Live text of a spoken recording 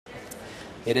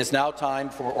It is now time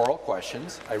for oral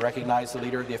questions. I recognize the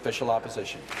Leader of the Official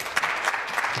Opposition.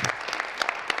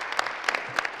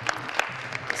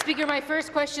 Speaker, my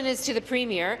first question is to the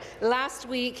Premier. Last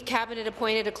week, Cabinet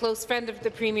appointed a close friend of the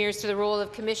Premier's to the role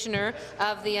of Commissioner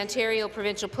of the Ontario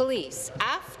Provincial Police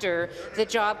after the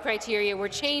job criteria were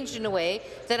changed in a way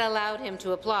that allowed him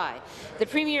to apply. The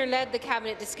Premier led the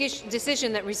Cabinet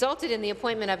decision that resulted in the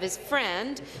appointment of his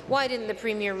friend. Why didn't the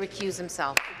Premier recuse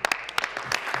himself?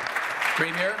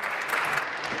 Premier.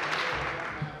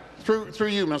 Through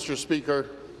you, Mr. Speaker.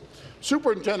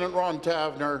 Superintendent Ron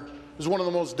Taverner is one of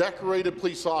the most decorated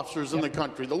police officers in the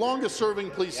country, the longest-serving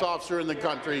police officer in the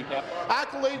country.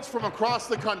 Accolades from across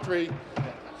the country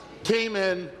came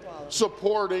in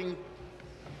supporting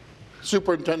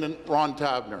Superintendent Ron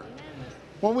Taverner.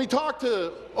 When we talk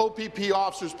to OPP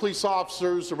officers, police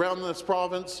officers around this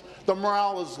province, the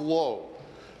morale is low,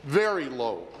 very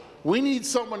low. We need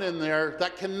someone in there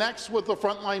that connects with the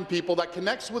frontline people, that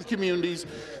connects with communities,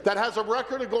 that has a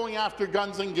record of going after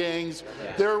guns and gangs.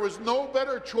 There was no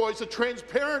better choice, a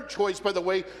transparent choice, by the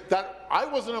way, that I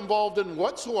wasn't involved in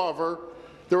whatsoever.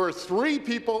 There were 3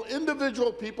 people,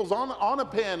 individual people on a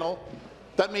panel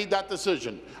that made that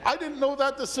decision. I didn't know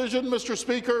that decision, Mr.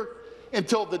 Speaker,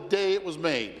 until the day it was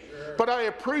made. But I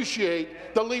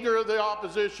appreciate the Leader of the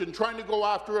Opposition trying to go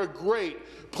after a great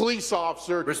police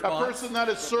officer, Response. a person that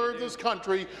has served this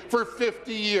country for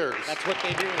 50 years. That's what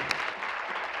they do.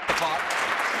 The clock.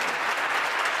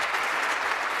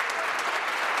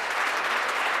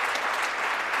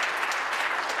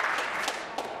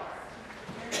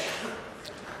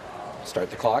 Start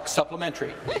the clock.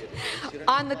 Supplementary.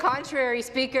 On the contrary,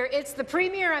 Speaker, it's the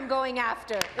Premier I'm going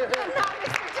after, not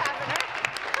Mr. Taverner.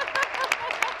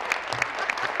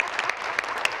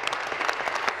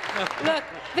 Look,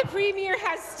 the Premier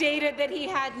has stated that he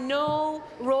had no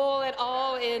role at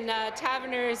all in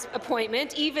Taverner's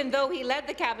appointment, even though he led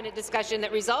the Cabinet discussion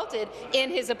that resulted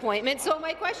in his appointment. So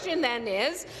my question then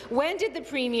is, when did the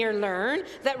Premier learn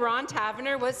that Ron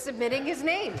Taverner was submitting his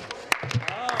name?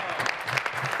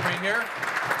 Premier.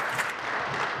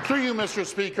 Through you, Mr.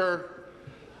 Speaker,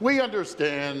 we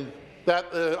understand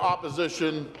that the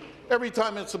opposition, every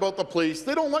time it's about the police,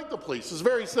 they don't like the police. It's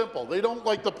very simple. They don't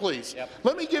like the police.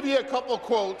 Let me give you a couple of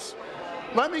quotes.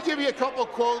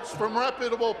 From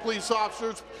reputable police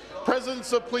officers,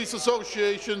 presidents of police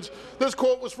associations. This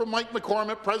quote was from Mike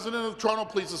McCormick, president of the Toronto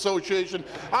Police Association.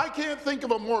 I can't think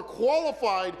of a more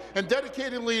qualified and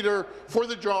dedicated leader for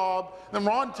the job than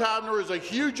Ron Taverner. Is a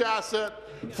huge asset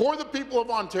for the people of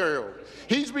Ontario.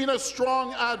 He's been a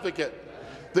strong advocate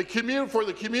for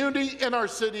the community in our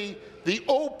city, the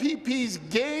OPP's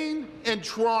gain and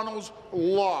Toronto's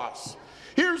loss.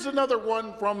 Here's another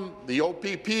one from the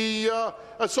OPP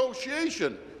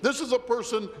Association. This is a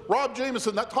person, Rob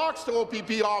Jameson, that talks to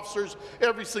OPP officers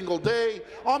every single day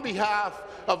on behalf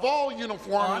of all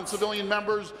uniformed and civilian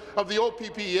members of the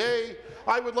OPPA.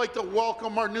 I would like to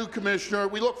welcome our new commissioner.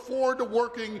 We look forward to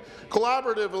working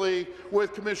collaboratively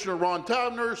with Commissioner Ron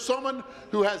Taverner, someone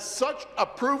who has such a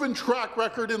proven track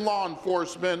record in law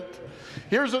enforcement.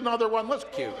 Here's another one.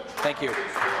 Thank you.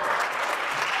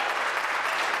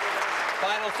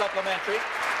 Final supplementary.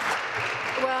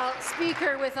 Well,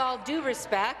 Speaker, with all due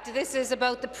respect, this is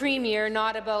about the Premier,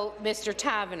 not about Mr.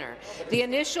 Taverner. The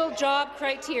initial job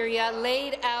criteria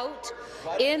laid out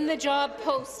in the job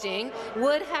posting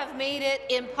would have made it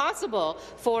impossible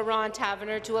for Ron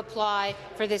Taverner to apply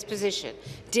for this position.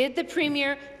 Did the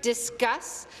Premier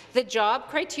discuss the job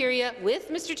criteria with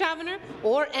Mr. Taverner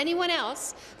or anyone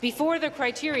else before the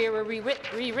criteria were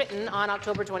rewritten on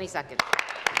October 22nd?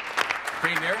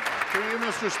 Premier. Through you,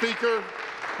 Mr. Speaker,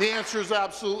 the answer is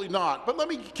absolutely not. But let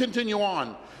me continue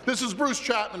on. This is Bruce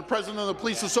Chapman, President of the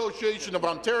Police Association of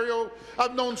Ontario.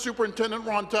 I've known Superintendent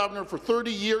Ron Taverner for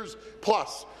 30 years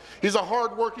plus. He's a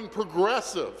hard-working,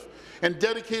 progressive, and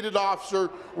dedicated officer.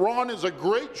 Ron is a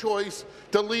great choice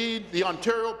to lead the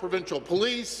Ontario Provincial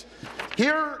Police.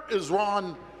 Here is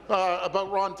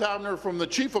about Ron Taverner from the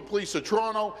Chief of Police of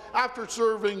Toronto. After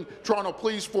serving Toronto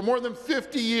Police for more than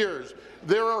 50 years,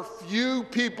 there are few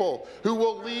people who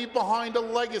will leave behind a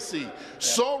legacy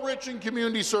so rich in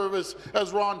community service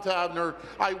as Ron Taverner.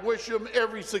 I wish him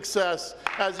every success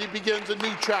as he begins a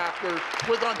new chapter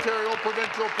with Ontario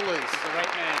Provincial Police. The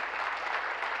right man.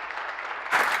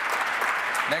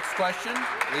 Next question,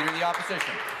 Leader of the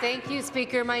Opposition. Thank you,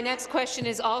 Speaker. My next question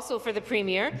is also for the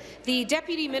Premier. The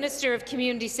Deputy Minister of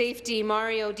Community Safety,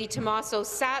 Mario Di Tommaso,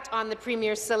 sat on the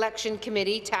Premier's selection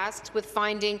committee tasked with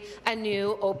finding a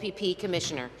new OPP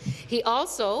commissioner. He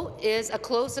also is a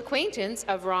close acquaintance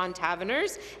of Ron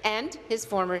Taverner's and his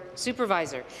former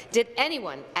supervisor. Did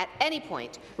anyone at any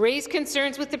point raise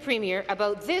concerns with the Premier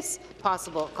about this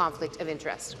possible conflict of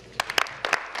interest?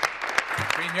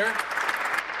 Premier.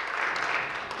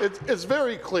 It's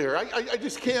very clear. I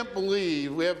just can't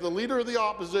believe we have the Leader of the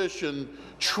Opposition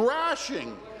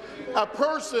trashing a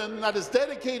person that has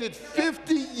dedicated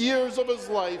 50 years of his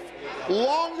life,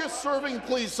 longest-serving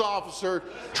police officer,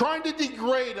 trying to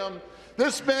degrade him.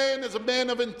 This man is a man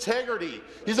of integrity.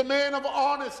 He's a man of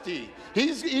honesty.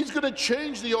 He's going to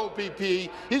change the OPP.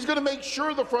 He's going to make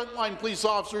sure the frontline police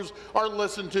officers are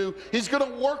listened to. He's going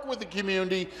to work with the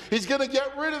community. He's going to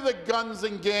get rid of the guns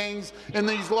and gangs in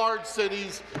these large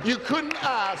cities. You couldn't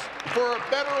ask for a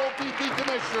better OPP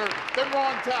commissioner than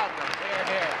Ron Taverner.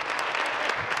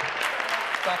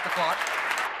 Stop the clock.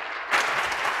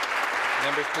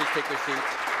 Members, please take their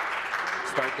seats.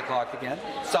 Start the clock again.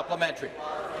 Supplementary.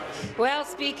 Well,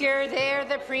 Speaker, there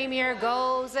the Premier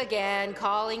goes again,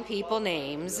 calling people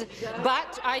names.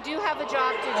 But I do have a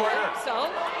job to do,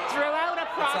 so throughout a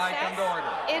process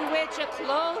in which a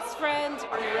close friend...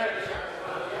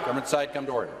 Government side, come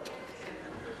to order.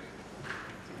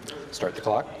 Start the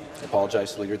clock. I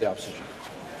apologize to the Leader of the Opposition.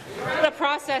 A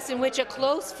process in which a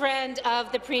close friend of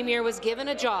the Premier was given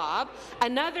a job,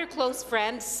 another close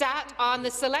friend sat on the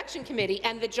selection committee,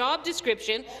 and the job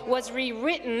description was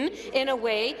rewritten in a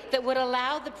way that would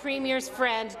allow the Premier's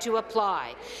friend to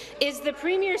apply. Is the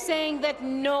Premier saying that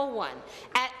no one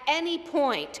at any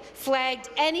point flagged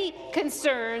any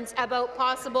concerns about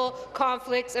possible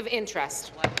conflicts of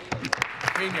interest?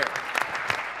 Premier.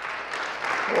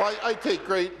 Well, I take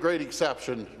great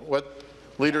exception what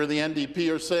Leader of the NDP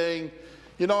are saying.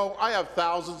 You know, I have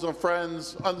thousands of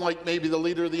friends, unlike maybe the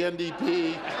Leader of the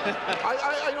NDP.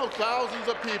 I know thousands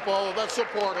of people that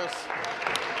support us.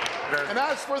 And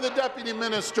as for the Deputy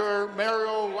Minister,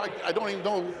 Mario, I don't even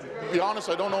know, to be honest,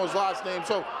 I don't know his last name,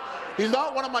 so he's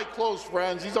not one of my close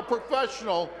friends. He's a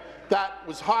professional that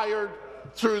was hired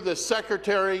through the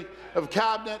Secretary of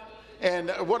Cabinet.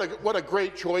 And what a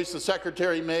great choice the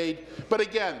Secretary made. But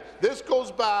again, this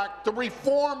goes back to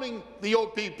reforming the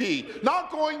OPP, not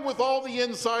going with all the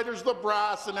insiders, the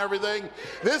brass and everything.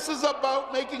 This is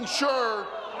about making sure,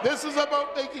 that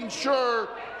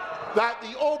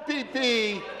the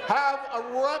OPP have a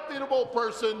reputable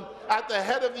person at the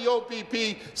head of the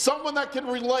OPP, someone that can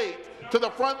relate to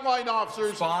the frontline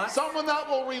officers, someone that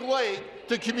will relate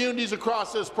to communities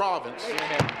across this province.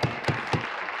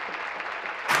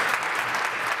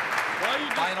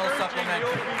 Final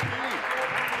supplementary.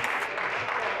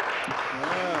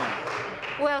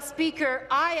 Well, Speaker,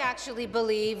 I actually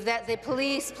believe that the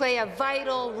police play a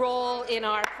vital role in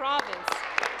our province.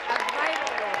 A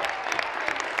vital role.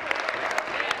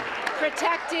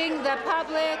 Protecting the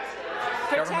public,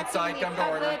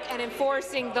 and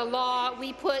enforcing the law.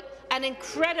 We put an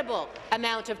incredible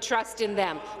amount of trust in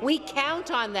them. We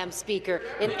count on them, Speaker,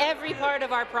 in every part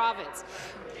of our province.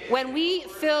 When we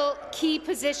fill key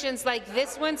positions like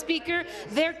this one, Speaker,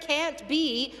 there can't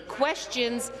be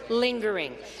questions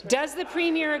lingering. Does the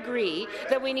Premier agree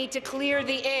that we need to clear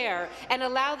the air and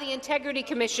allow the Integrity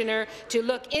Commissioner to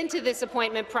look into this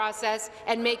appointment process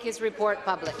and make his report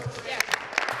public?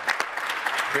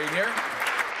 Premier.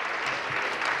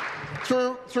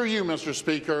 Through you, Mr.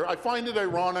 Speaker, I find it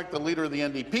ironic the Leader of the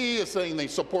NDP is saying they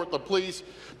support the police,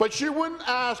 but she wouldn't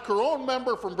ask her own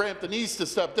member from Brampton East to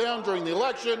step down during the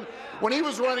election when he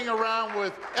was running around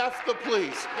with F the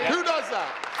police. Yeah. Who does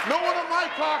that? No one in my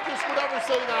caucus would ever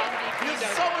say that. If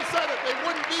someone said it, they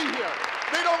wouldn't be here.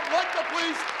 They don't like the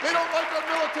police, they don't like our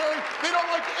military, they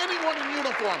don't like anyone in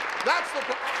uniform. That's the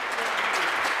problem.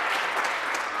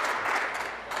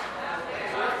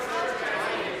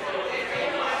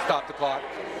 Stop the clock.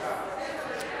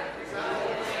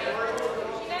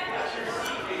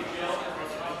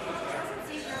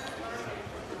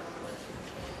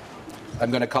 I'm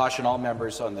going to caution all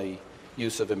members on the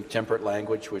use of intemperate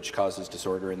language which causes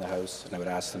disorder in the House, and I would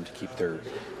ask them to keep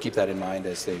that in mind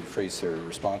as they phrase their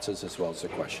responses as well as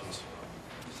their questions.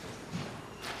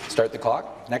 Start the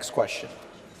clock. Next question.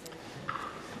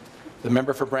 The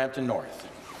member for Brampton North.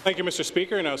 Thank you, Mr.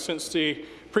 Speaker. Now, since the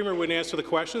Premier wouldn't answer the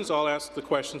questions, I'll ask the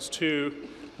questions to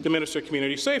the Minister of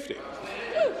Community Safety.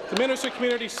 The Minister of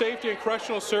Community Safety and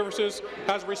Correctional Services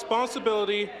has a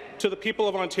responsibility to the people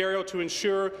of Ontario to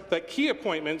ensure that key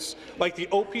appointments, like the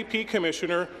OPP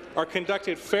Commissioner, are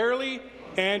conducted fairly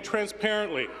and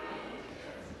transparently.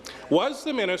 Was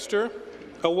the minister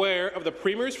aware of the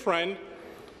Premier's friend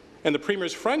and the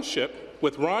Premier's friendship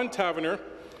with Ron Taverner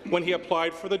when he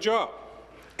applied for the job?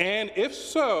 And if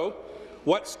so,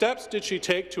 what steps did she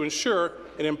take to ensure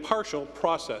an impartial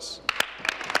process?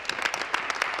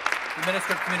 The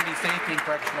Minister of Community Safety and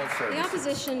Correctional Services. The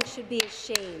opposition should be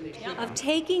ashamed of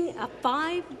taking a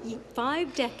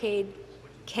five-decade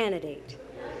candidate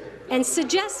and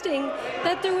suggesting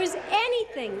that there was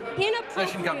anything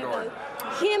inappropriate about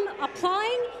him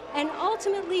applying and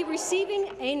ultimately receiving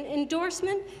an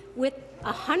endorsement with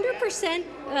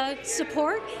 100%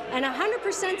 support and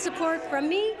 100% support from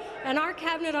me and our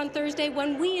cabinet on Thursday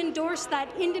when we endorsed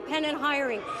that independent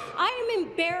hiring. I am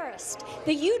embarrassed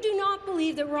that you do not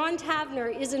believe that Ron Taverner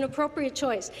is an appropriate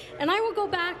choice. And I will go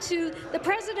back to the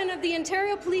president of the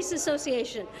Ontario Police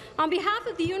Association. On behalf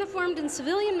of the uniformed and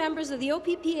civilian members of the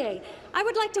OPPA, I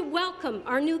would like to welcome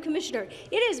our new commissioner.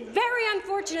 It is very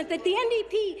unfortunate that the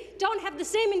NDP don't have the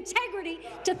same integrity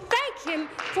to thank him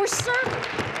for serving.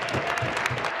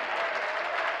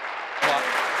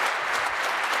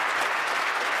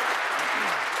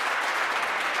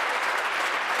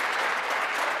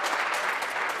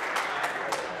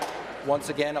 Once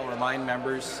again, I'll remind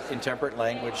members, intemperate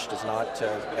language does not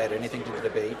add anything to the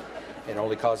debate and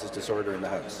only causes disorder in the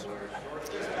House.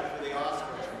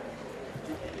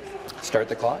 Start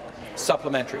the clock.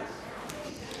 Supplementary.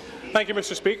 Thank you,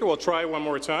 Mr. Speaker. We'll try one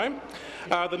more time.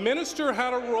 The minister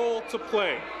had a role to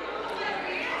play.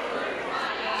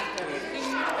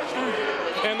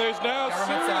 And there's now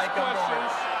serious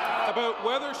questions about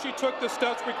whether she took the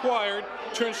steps required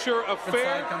to ensure a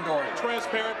fair,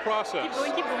 transparent process.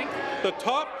 Keep going. The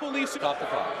top police... Stop the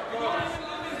clock.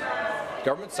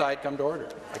 Government side, come to order.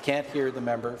 I can't hear the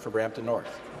member for Brampton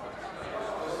North.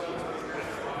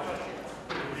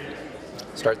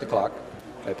 Start the clock.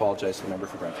 I apologize to the member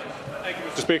for Brampton North. Thank you,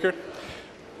 Mr. Speaker.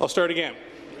 I'll start again.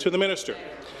 To the minister.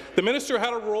 The minister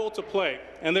had a role to play,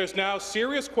 and there's now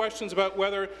serious questions about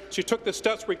whether she took the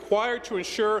steps required to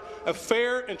ensure a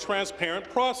fair and transparent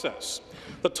process.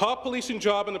 The top policing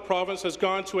job in the province has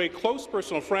gone to a close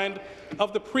personal friend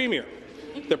of the Premier.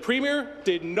 The Premier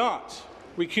did not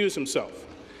recuse himself.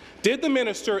 Did the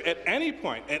minister at any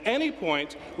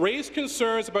point, raise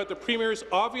concerns about the Premier's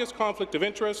obvious conflict of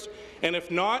interest, and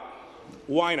if not,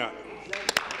 why not?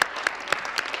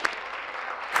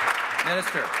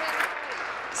 Minister.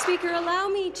 Speaker, allow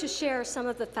me to share some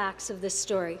of the facts of this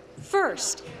story.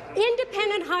 First,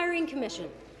 Independent Hiring Commission,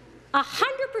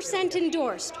 100%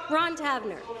 endorsed Ron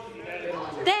Taverner.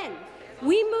 Then,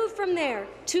 we moved from there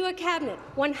to a cabinet,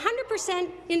 100%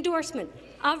 endorsement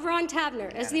of Ron Taverner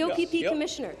as the OPP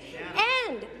Commissioner.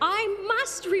 And I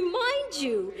must remind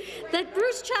you that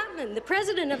Bruce Chapman, the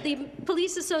President of the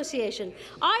Police Association,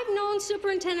 I've known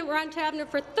Superintendent Ron Taverner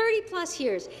for 30-plus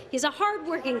years. He's a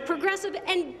hard-working, progressive,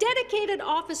 and dedicated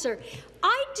officer.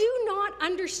 I do not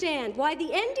understand why the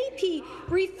NDP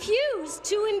refused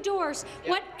to endorse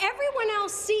what everyone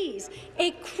else sees, a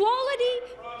quality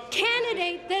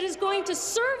candidate that is going to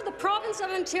serve the province of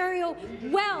Ontario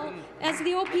well as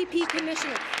the OPP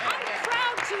Commissioner. I'm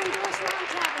proud to endorse Ron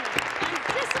Taverner. I'm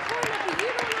disappointed that you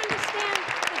don't understand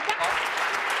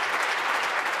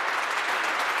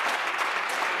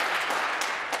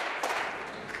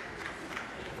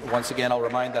that. Once again, I'll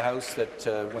remind the House that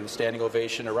when the standing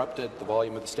ovation erupted, the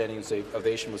volume of the standing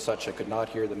ovation was such I could not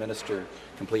hear the minister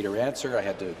complete her answer. I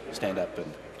had to stand up and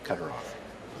cut her off.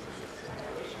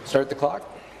 Start the clock.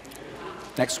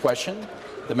 Next question,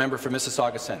 the member for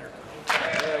Mississauga Centre.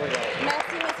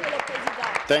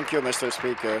 Thank you, Mr.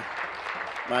 Speaker.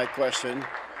 My question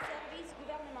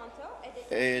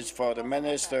is for the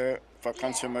Minister for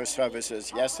Consumer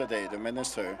Services. Yesterday, the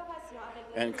Minister,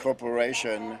 in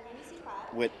cooperation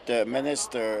with the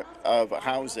Minister of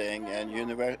Housing and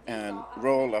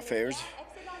Rural Affairs,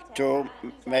 to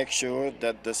make sure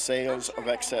that the sales of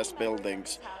excess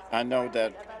buildings, I know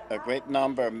that a great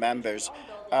number of members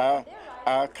are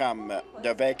come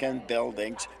the vacant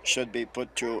buildings should be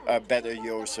put to a better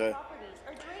use.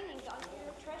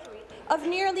 Of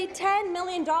nearly $10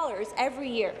 million every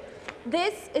year.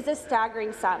 This is a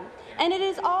staggering sum, and it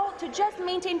is all to just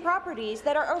maintain properties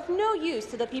that are of no use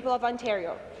to the people of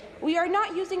Ontario. We are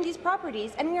not using these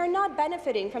properties, and we are not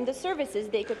benefiting from the services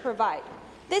they could provide.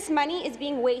 This money is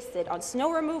being wasted on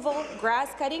snow removal,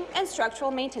 grass cutting, and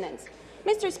structural maintenance.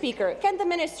 Mr. Speaker, can the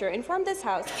minister inform this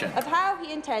House of how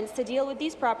he intends to deal with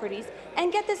these properties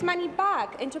and get this money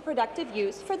back into productive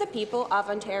use for the people of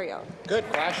Ontario? Good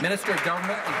question. Minister of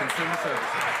Government and Consumer Services.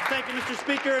 Thank you, Mr.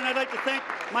 Speaker, and I'd like to thank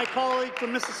my colleague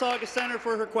from Mississauga Centre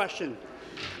for her question.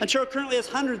 Ontario currently has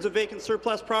hundreds of vacant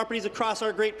surplus properties across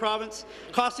our great province,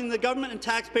 costing the government and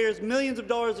taxpayers millions of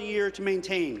dollars a year to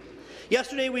maintain.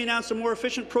 Yesterday, we announced a more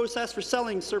efficient process for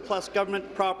selling surplus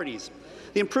government properties.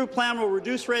 The improved plan will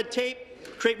reduce red tape,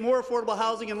 create more affordable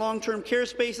housing and long-term care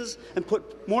spaces, and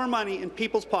put more money in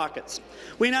people's pockets.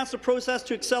 We announced a process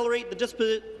to accelerate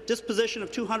the disposition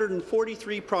of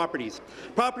 243 properties.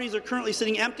 Properties are currently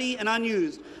sitting empty and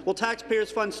unused, while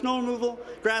taxpayers fund snow removal,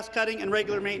 grass cutting, and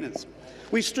regular maintenance.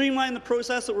 We've streamlined the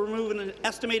process that will remove an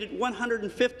estimated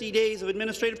 150 days of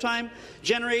administrative time,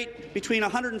 generate between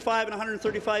 $105 and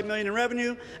 $135 million in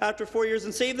revenue after 4 years,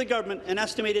 and save the government an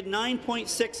estimated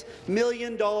 $9.6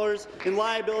 million in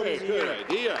liabilities a year. Good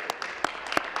idea.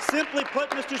 Simply put,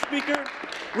 Mr. Speaker,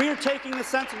 we are taking a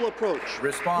sensible approach.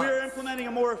 Response. We are implementing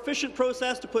a more efficient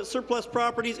process to put surplus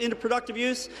properties into productive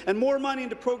use and more money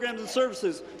into programs and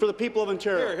services for the people of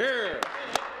Ontario. Hear, hear.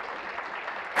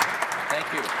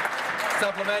 Thank you.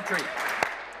 Supplementary.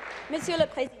 Monsieur le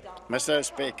Président. Mr.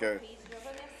 Speaker,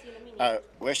 I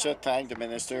wish to thank the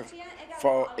Minister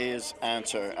for his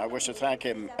answer. I wish to thank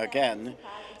him again,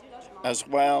 as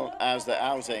well as the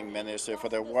Housing Minister, for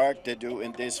the work they do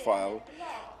in this file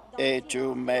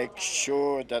to make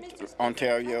sure that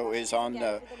Ontario is on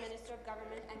a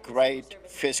great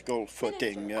fiscal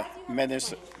footing.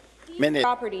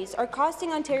 Properties are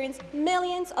costing Ontarians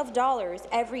millions of dollars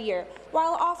every year,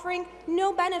 while offering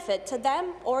no benefit to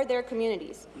them or their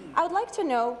communities. I would like to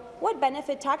know what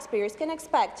benefit taxpayers can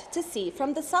expect to see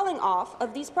from the selling off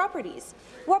of these properties.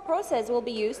 What process will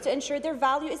be used to ensure their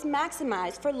value is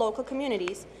maximized for local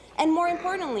communities? And more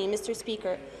importantly, Mr.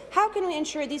 Speaker, how can we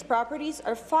ensure these properties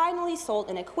are finally sold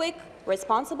in a quick,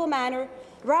 responsible manner,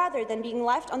 rather than being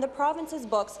left on the province's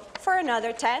books for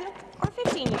another 10 or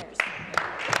 15 years?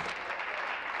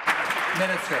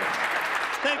 Minister.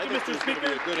 Thank you, Mr.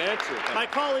 Speaker. A good answer. My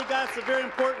colleague asked a very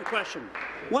important question,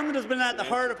 one that has been at the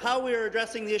heart of how we are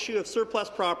addressing the issue of surplus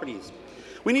properties.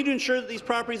 We need to ensure that these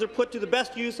properties are put to the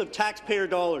best use of taxpayer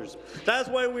dollars. That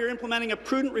is why we are implementing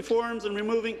prudent reforms and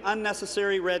removing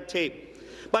unnecessary red tape.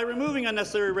 By removing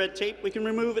unnecessary red tape, we can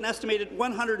remove an estimated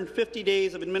 150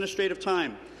 days of administrative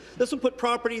time. This will put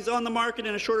properties on the market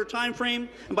in a shorter time frame,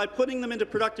 and by putting them into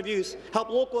productive use, help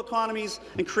local economies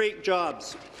and create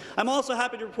jobs. I'm also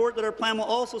happy to report that our plan will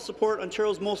also support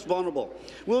Ontario's most vulnerable.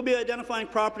 We'll be identifying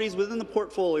properties within the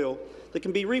portfolio that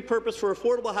can be repurposed for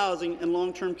affordable housing and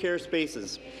long-term care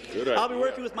spaces. I'll be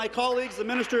working with my colleagues, the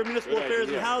Minister of Municipal Affairs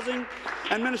and Housing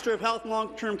and Minister of Health and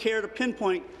Long-Term Care, to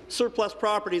pinpoint surplus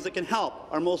properties that can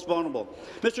help our most vulnerable.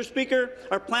 Mr. Speaker,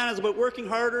 our plan is about working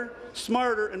harder,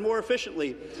 smarter and more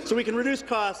efficiently so we can reduce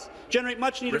costs, generate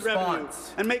much-needed revenue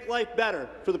and make life better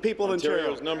for the people of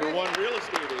Ontario. Ontario's #1 real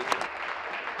estate agent.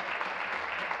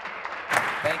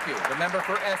 Thank you. The member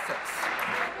for Essex.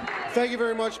 Thank you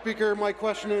very much, Speaker. My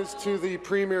question is to the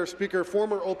Premier. Speaker,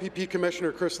 former OPP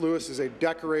Commissioner Chris Lewis is a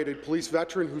decorated police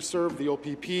veteran who served the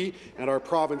OPP and our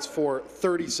province for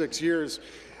 36 years.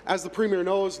 As the Premier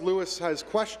knows, Lewis has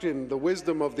questioned the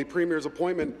wisdom of the Premier's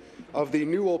appointment of the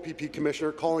new OPP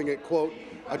Commissioner, calling it, quote,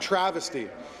 a travesty.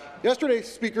 Yesterday,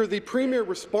 Speaker, the Premier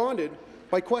responded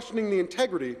by questioning the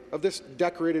integrity of this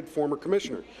decorated former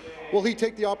Commissioner. Will he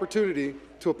take the opportunity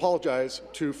to apologize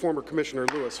to former Commissioner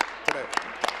Lewis today?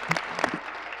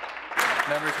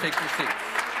 Members, take your seats.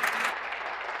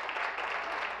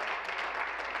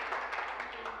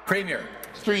 Premier.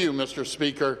 Through you, Mr.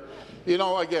 Speaker. You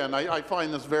know, again, I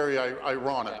find this very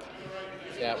ironic.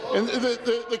 Yeah. And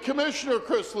the Commissioner,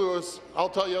 Chris Lewis, I'll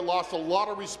tell you, lost a lot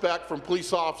of respect from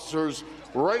police officers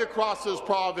right across this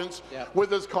province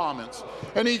with his comments.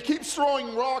 And he keeps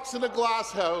throwing rocks in a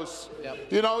glass house.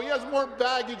 You know, he has more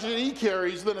baggage than he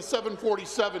carries than a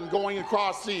 747 going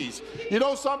across seas. You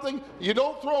know something? You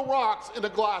don't throw rocks in a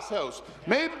glass house.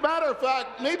 Matter of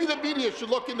fact, maybe the media should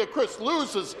look into Chris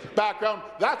Lewis's background.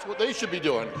 That's what they should be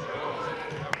doing.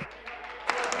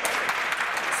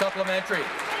 Supplementary.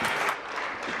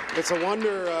 It's a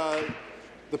wonder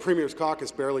the Premier's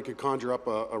caucus barely could conjure up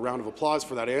a round of applause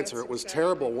for that answer. It was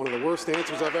terrible. One of the worst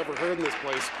answers I've ever heard in this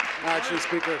place. Actually,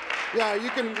 Speaker. Yeah, you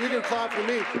can clap for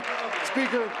me.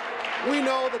 Speaker, we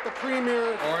know that the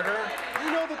Premier. Order.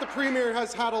 We know that the Premier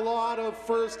has had a lot of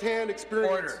first-hand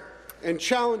experience and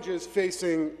challenges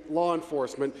facing law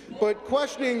enforcement, but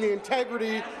questioning the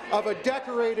integrity of a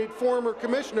decorated former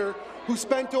commissioner who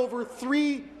spent over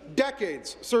 3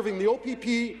 decades serving the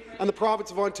OPP and the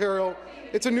province of Ontario,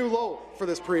 it's a new low for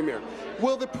this Premier.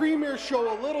 Will the Premier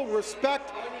show a little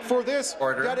respect for this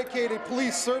dedicated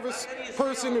police service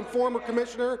person and former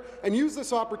commissioner and use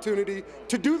this opportunity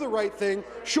to do the right thing,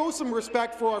 show some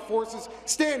respect for our forces,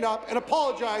 stand up and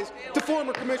apologize to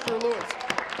former Commissioner Lewis?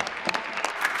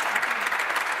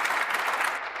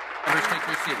 Members, take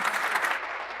your seats.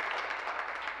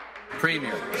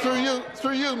 Premier.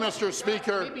 Through you, Mr.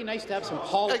 Speaker. It'd be nice to have some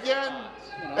politics.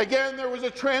 Again, there was a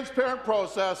transparent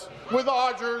process with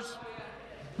Odgers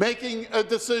making a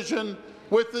decision,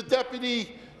 with the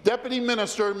deputy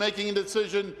minister making a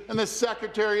decision, and the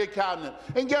Secretary of Cabinet.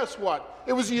 And guess what?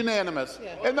 It was unanimous.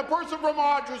 Yeah. And the person from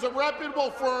Odgers, a reputable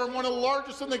firm, one of the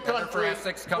largest in the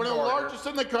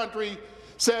country,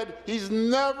 said he's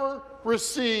never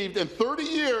received, in 30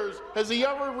 years, has he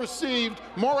ever received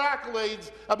more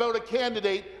accolades about a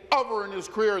candidate ever in his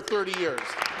career of 30 years.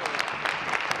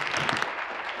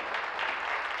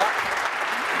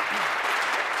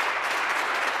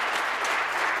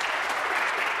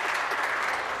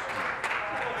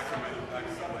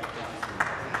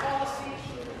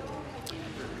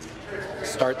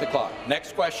 Start the clock.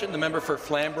 Next question, the member for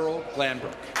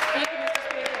Flamborough-Glanbrook.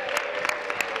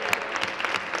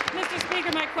 Mr.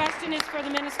 Speaker, my question is for the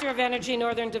Minister of Energy,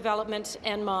 Northern Development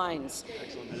and Mines.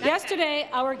 Yesterday,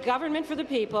 our Government for the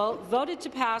People voted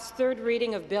to pass third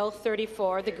reading of Bill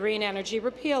 34, the Green Energy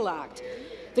Repeal Act.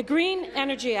 The Green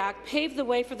Energy Act paved the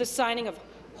way for the signing of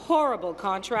horrible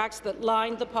contracts that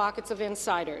lined the pockets of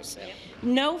insiders.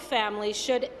 No family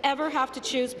should ever have to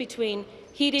choose between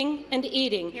heating and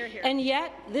eating, and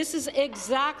yet this is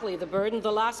exactly the burden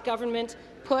the last government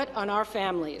put on our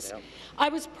families. I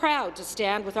was proud to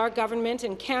stand with our government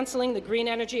in cancelling the Green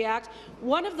Energy Act,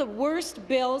 one of the worst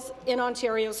bills in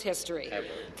Ontario's history.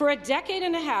 For a decade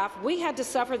and a half, we had to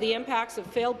suffer the impacts of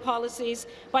failed policies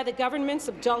by the governments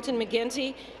of Dalton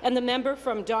McGuinty and the member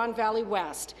from Don Valley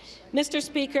West. Mr.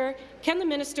 Speaker, can the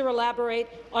minister elaborate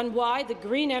on why the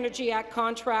Green Energy Act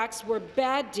contracts were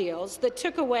bad deals that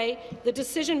took away the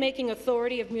decision-making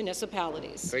authority of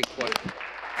municipalities? Great question.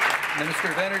 Minister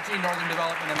of Energy, Northern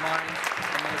Development and Mines,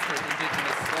 and Minister of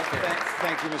Indigenous Affairs.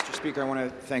 Thank you, Mr. Speaker. I want to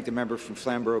thank the member from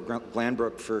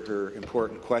Flamborough-Glanbrook for her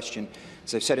important question.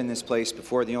 As I've said in this place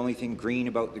before, the only thing green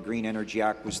about the Green Energy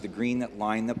Act was the green that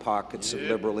lined the pockets of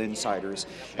Liberal insiders,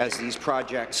 as these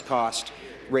projects cost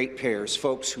ratepayers,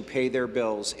 folks who pay their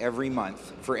bills every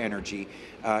month for energy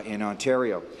in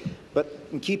Ontario. But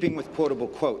in keeping with quotable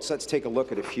quotes, let's take a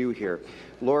look at a few here.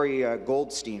 Laurie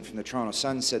Goldstein from the Toronto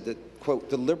Sun said that, quote,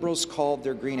 the Liberals called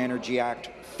their Green Energy Act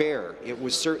fair. It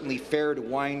was certainly fair to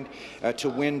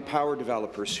wind power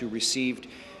developers who received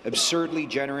absurdly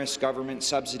generous government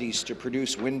subsidies to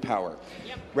produce wind power.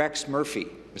 Rex Murphy,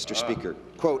 Mr. Speaker,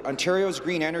 quote, Ontario's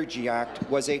Green Energy Act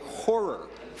was a horror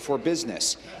for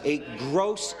business, a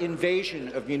gross invasion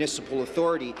of municipal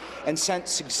authority, and sent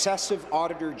successive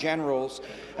auditor generals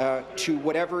to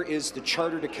whatever is the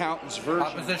chartered accountant's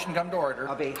version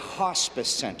of a hospice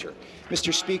centre.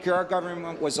 Mr. Speaker, our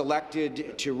government was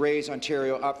elected to raise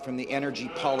Ontario up from the energy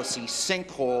policy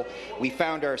sinkhole we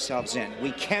found ourselves in.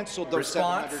 We cancelled those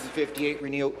 758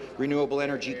 renewable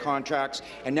energy contracts,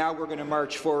 and now we're going to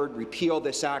march forward, repeal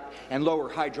this act, and lower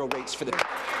hydro rates for the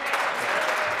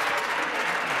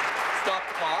Stop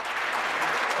the clock.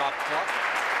 Stop the clock.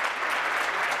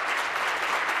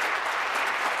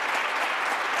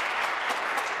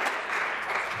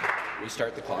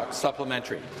 Restart the clock.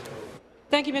 Supplementary.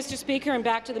 Thank you, Mr. Speaker, and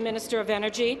back to the Minister of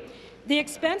Energy. The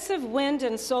expensive wind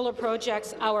and solar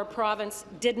projects our province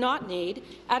did not need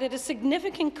added a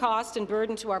significant cost and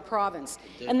burden to our province,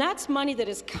 and that's money that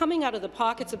is coming out of the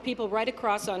pockets of people right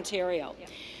across Ontario.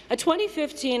 A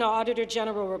 2015 Auditor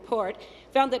General report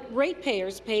found that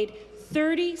ratepayers paid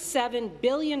 $37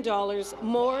 billion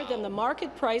more than the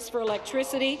market price for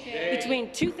electricity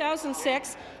between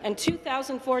 2006 and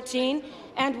 2014,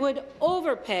 and would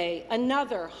overpay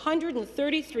another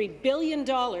 $133 billion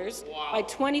by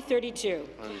 2032.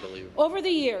 Over the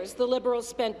years, the Liberals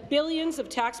spent billions of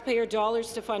taxpayer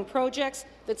dollars to fund projects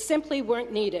that simply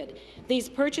weren't needed. These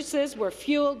purchases were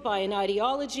fueled by an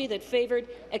ideology that favoured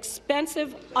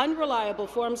expensive, unreliable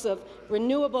forms of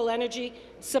renewable energy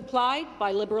supplied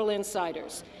by Liberal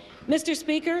insiders. Mr.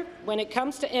 Speaker, when it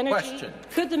comes to energy,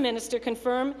 could the minister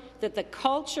confirm that the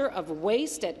culture of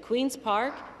waste at Queen's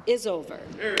Park is over?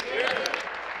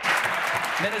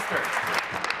 Minister.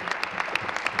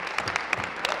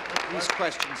 These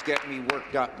questions get me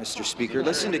worked up, Mr. Speaker.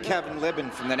 Listen to Kevin Libben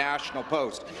from the National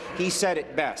Post. He said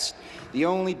it best. The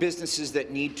only businesses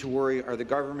that need to worry are the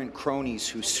government cronies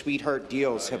whose sweetheart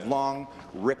deals have long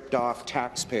ripped off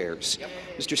taxpayers.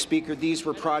 Mr. Speaker, these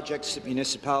were projects that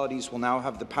municipalities will now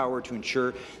have the power to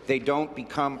ensure they don't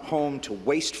become home to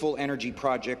wasteful energy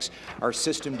projects our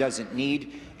system doesn't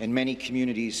need and many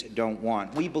communities don't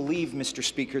want. We believe, Mr.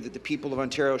 Speaker, that the people of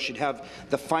Ontario should have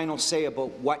the final say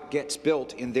about what gets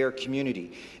built in their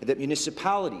community, and that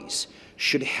municipalities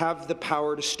should have the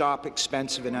power to stop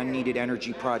expensive and unneeded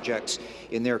energy projects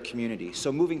in their community.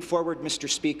 So moving forward, Mr.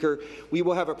 Speaker, we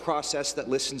will have a process that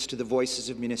listens to the voices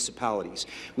of municipalities.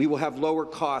 We will have lower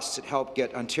costs that help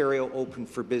get Ontario open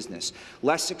for business,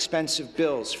 less expensive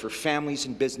bills for families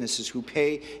and businesses who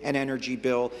pay an energy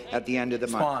bill at the end of the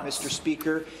month. Mr.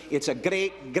 Speaker, it's a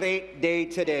great, great day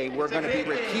today. We're going to be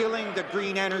repealing the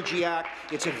Green Energy Act.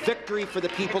 It's a victory for the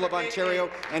people of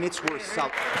Ontario, and it's worth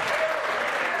celebrating.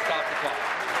 Stop the clock.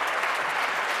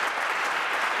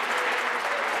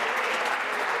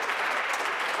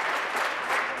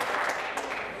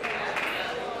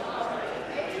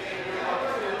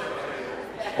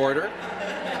 Order.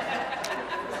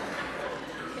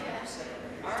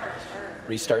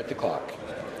 Restart the clock.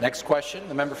 Next question,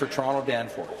 the member for Toronto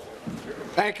Danforth.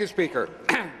 Thank you, Speaker.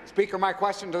 Speaker, my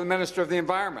question to the Minister of the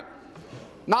Environment.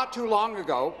 Not too long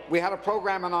ago, we had a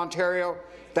program in Ontario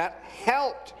that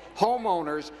helped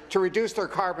homeowners to reduce their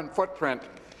carbon footprint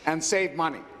and save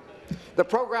money. The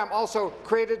program also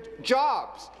created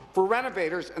jobs for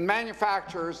renovators and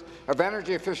manufacturers of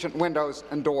energy-efficient windows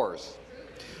and doors.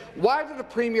 Why did the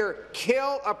Premier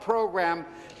kill a program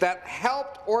that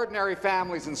helped ordinary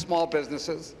families and small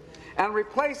businesses and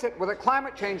replace it with a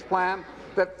climate change plan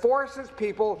that forces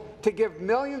people to give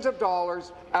millions of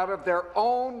dollars out of their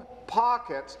own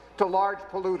pockets to large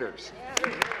polluters?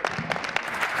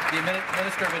 The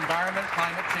Minister of Environment,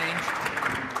 Climate Change,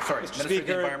 Minister of the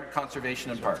Environment,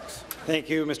 Conservation and Parks. Thank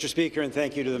you, Mr. Speaker, and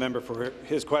thank you to the member for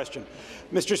his question.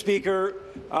 Mr. Speaker,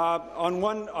 on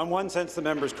one sense, the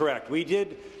member is correct. We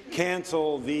did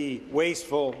cancel the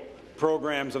wasteful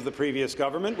programs of the previous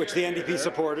government, which the NDP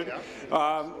supported.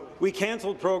 We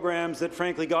cancelled programs that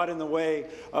frankly got in the way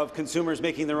of consumers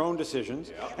making their own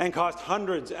decisions and cost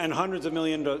hundreds and hundreds of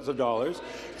millions of dollars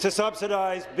to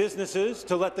subsidize businesses,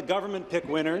 to let the government pick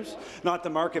winners, not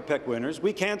the market pick winners.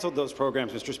 We cancelled those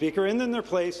programs, Mr. Speaker, and in their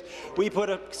place we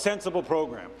put a sensible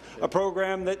program, a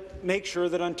program that makes sure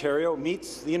that Ontario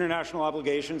meets the international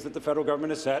obligations that the federal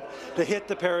government has set to hit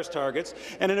the Paris targets,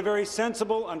 and in a very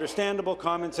sensible, understandable,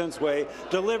 common-sense way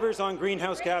delivers on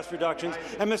greenhouse gas reductions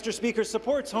and, Mr. Speaker,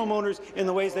 supports homeowners in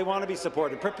the ways they want to be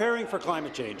supported, preparing for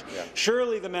climate change.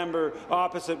 Surely the member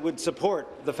opposite would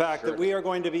support the fact that we are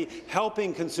going to be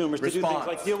helping consumers to do things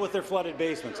like deal with their flooded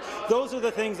basements. Those are the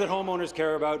things that homeowners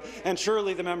care about, and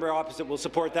surely the member opposite will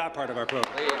support that part of our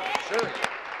program. Sure.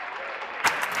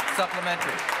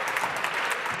 Supplementary.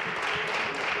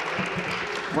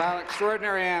 Well,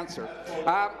 extraordinary answer.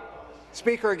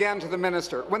 Speaker, again to the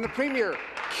minister. When the Premier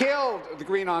killed the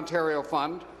Green Ontario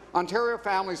Fund, Ontario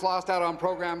families lost out on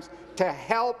programs to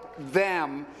help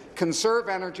them conserve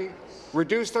energy,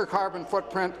 reduce their carbon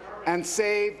footprint, and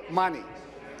save money.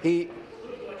 He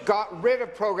got rid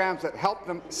of programs that helped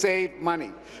them save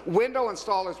money. Window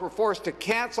installers were forced to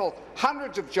cancel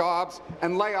hundreds of jobs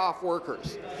and lay off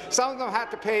workers. Some of them had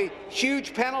to pay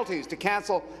huge penalties to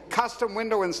cancel custom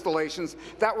window installations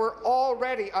that were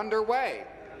already underway.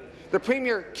 The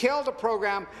Premier killed a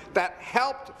program that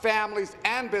helped families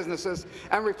and businesses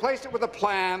and replaced it with a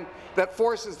plan that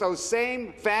forces those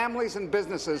same families and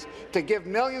businesses to give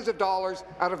millions of dollars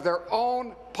out of their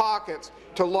own pockets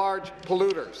to large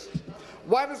polluters.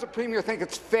 Why does the Premier think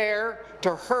it's fair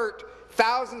to hurt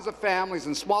thousands of families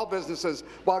and small businesses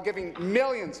while giving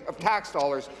millions of tax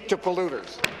dollars to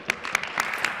polluters?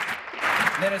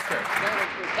 Minister.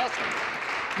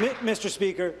 Mr.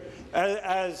 Speaker,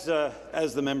 as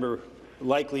the member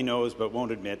likely knows but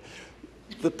won't admit,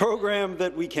 the program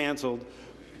that we cancelled,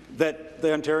 that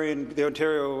the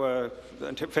Ontario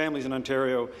families in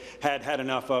Ontario had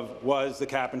enough of, was the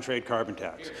cap-and-trade carbon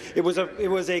tax. It was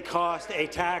a cost, a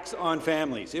tax on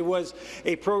families. It was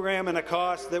a program and a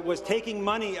cost that was taking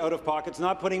money out of pockets,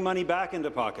 not putting money back into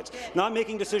pockets, not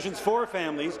making decisions for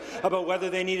families about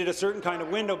whether they needed a certain kind of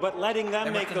window, but letting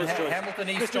them make those choices.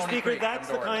 Mr. Speaker, that's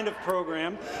the kind of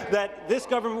program that this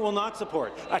government will not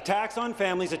support. A tax on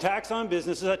families, a tax on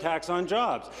businesses, a tax on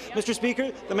jobs. Mr.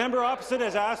 Speaker, the member opposite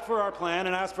has asked for our plan plan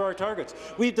and asked for our targets.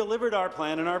 We've delivered our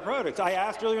plan and our products. I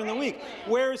asked earlier in the week,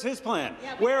 where is his plan?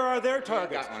 Where are their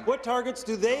targets? What targets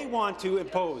do they want to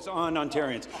impose on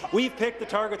Ontarians? We've picked the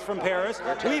targets from Paris.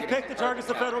 We've picked the targets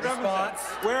the federal government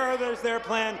set. Where are their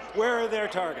plan? Where are their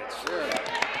targets?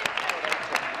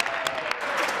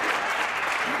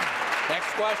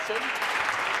 Next question,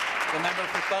 the member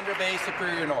for Thunder Bay,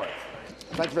 Superior North.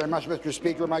 Thank you very much, Mr.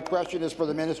 Speaker. My question is for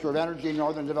the Minister of Energy,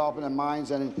 Northern Development and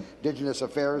Mines and Indigenous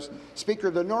Affairs.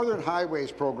 Speaker, the Northern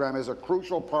Highways program is a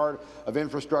crucial part of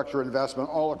infrastructure investment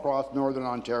all across Northern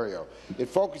Ontario. It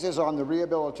focuses on the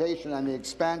rehabilitation and the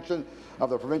expansion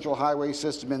of the provincial highway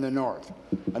system in the north.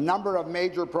 A number of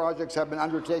major projects have been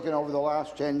undertaken over the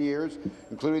last 10 years,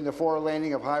 including the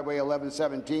four-laning of Highway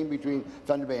 1117 between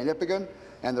Thunder Bay and Nipigon,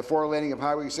 and the four-laning of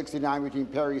Highway 69 between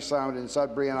Parry Sound and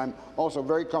Sudbury. And I'm also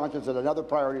very conscious that another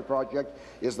priority project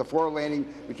is the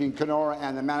four-laning between Kenora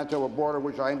and the Manitoba border,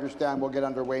 which I understand will get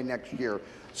underway next year.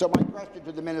 So my question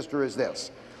to the minister is this.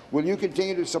 Will you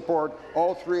continue to support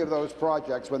all three of those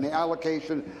projects when the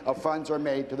allocation of funds are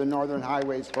made to the Northern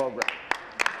Highways program?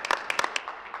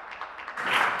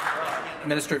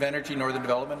 Minister of Energy, Northern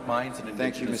Development, Mines and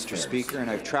Indigenous Thank you, Mr. Affairs. Speaker.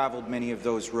 And I've travelled many of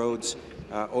those roads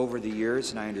over the years,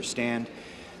 and I understand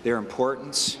their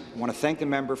importance. I want to thank the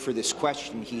member for this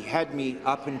question. He had me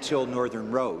up until Northern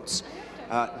Roads.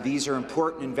 These are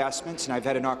important investments, and I've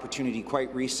had an opportunity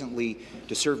quite recently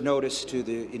to serve notice to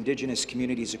the Indigenous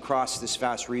communities across this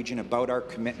vast region about our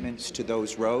commitments to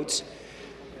those roads.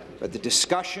 But the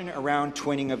discussion around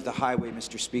twinning of the highway,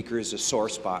 Mr. Speaker, is a sore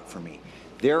spot for me.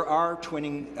 There are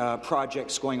twinning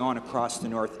projects going on across the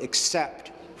north,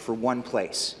 except for one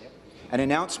place. An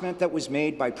announcement that was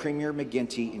made by Premier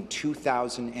McGuinty in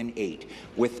 2008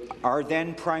 with our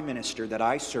then Prime Minister that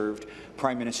I served,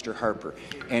 Prime Minister Harper.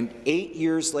 And 8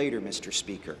 years later, Mr.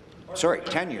 Speaker, sorry,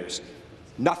 10 years,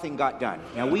 nothing got done.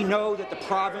 Now, we know that the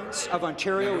province of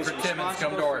Ontario is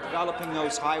responsible for developing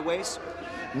those highways.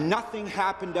 Nothing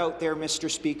happened out there, Mr.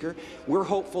 Speaker. We're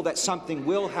hopeful that something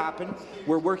will happen.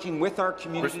 We're working with our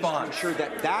communities to ensure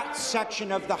that that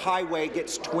section of the highway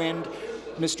gets twinned,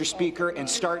 Mr. Speaker, and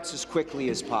starts as quickly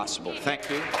as possible. Thank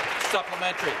you.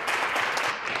 Supplementary.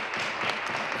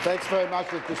 Thanks very much,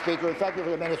 Mr. Speaker, and thank you for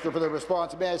the Minister for the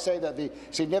response. May I say that the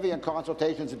significant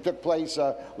consultations that took place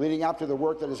leading up to the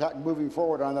work that is moving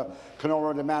forward on the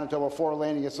Kenora to Manitoba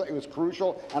four-laning, it was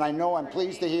crucial, and I'm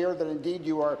pleased to hear that indeed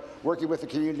you are working with the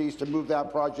communities to move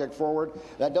that project forward.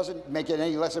 That doesn't make it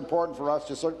any less important for us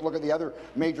to look at the other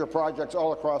major projects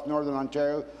all across Northern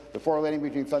Ontario, the four-laning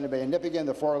between Thunder Bay and Nipigon,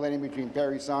 the four-laning between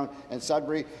Parry Sound and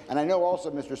Sudbury. And I know also,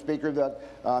 Mr. Speaker,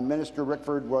 that Minister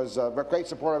Rickford was great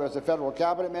supporter as a federal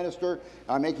cabinet minister,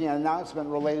 making an announcement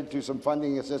related to some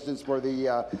funding assistance for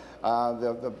the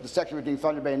section between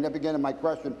Thunder Bay and Nipigon. And my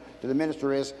question to the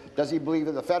minister is, does he believe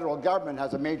that the federal government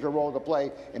has a major role to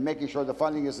play in making sure the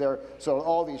funding is there so that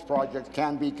all these projects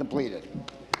can be completed?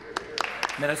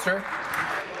 Minister.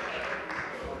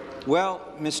 Well,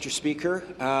 Mr. Speaker,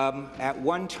 at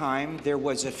one time there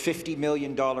was a $50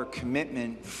 million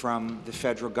commitment from the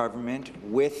federal government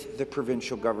with the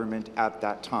provincial government at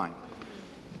that time.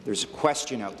 There's a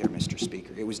question out there, Mr.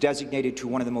 Speaker. It was designated to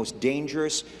one of the most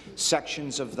dangerous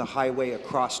sections of the highway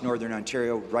across Northern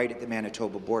Ontario, right at the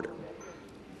Manitoba border.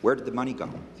 Where did the money go?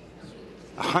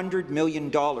 $100 million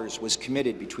was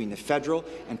committed between the federal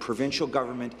and provincial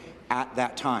government at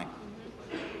that time.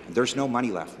 There's no money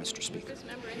left, Mr. Speaker.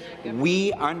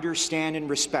 We understand and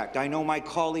respect. I know my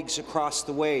colleagues across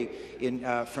the way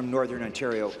from Northern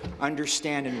Ontario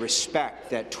understand and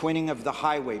respect that twinning of the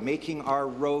highway, making our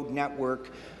road network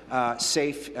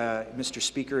safe, Mr.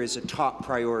 Speaker, is a top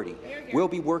priority. We'll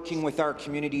be working with our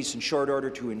communities in short order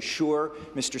to ensure,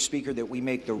 Mr. Speaker, that we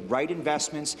make the right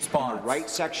investments on the right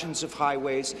sections of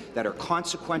highways that are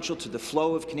consequential to the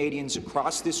flow of Canadians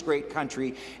across this great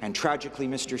country and, tragically,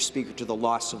 Mr. Speaker, to the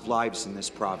loss of lives in this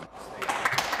province.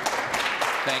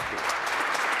 Thank you.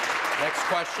 Next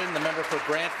question, the member for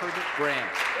Brantford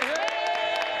Grant.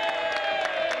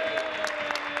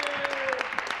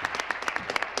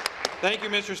 Thank you,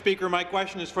 Mr. Speaker. My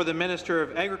question is for the Minister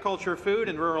of Agriculture, Food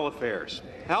and Rural Affairs.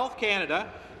 Health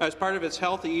Canada, as part of its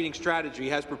healthy eating strategy,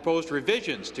 has proposed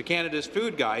revisions to Canada's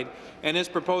food guide and is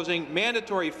proposing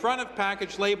mandatory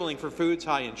front-of-package labelling for foods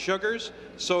high in sugars,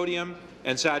 sodium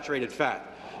and saturated fat.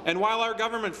 And while our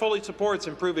government fully supports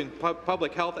improving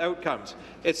public health outcomes,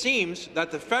 it seems that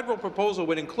the federal proposal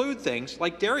would include things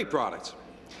like dairy products.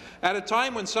 At a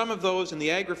time when some of those in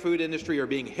the agri-food industry are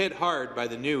being hit hard by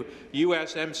the new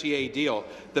USMCA deal,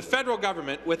 the federal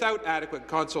government, without adequate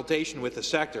consultation with the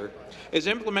sector, is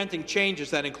implementing changes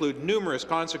that include numerous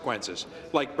consequences,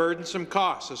 like burdensome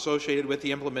costs associated with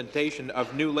the implementation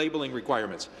of new labelling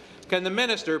requirements. Can the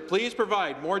minister please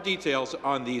provide more details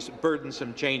on these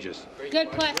burdensome changes?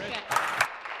 Good question.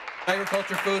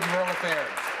 Agriculture, Food and Rural Affairs.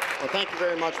 Well, thank you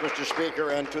very much, Mr.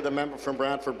 Speaker, and to the member from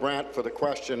Brantford-Brant for the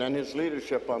question and his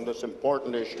leadership on this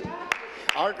important issue.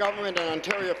 Our government and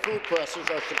Ontario food presses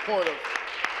are supportive.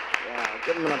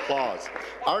 Give them an applause.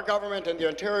 Our government and the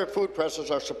Ontario food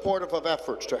presses are supportive of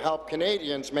efforts to help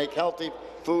Canadians make healthy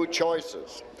food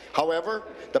choices. However,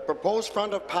 the proposed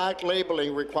front-of-pack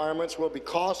labelling requirements will be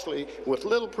costly with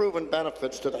little proven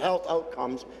benefits to the health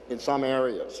outcomes in some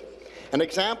areas. An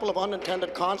example of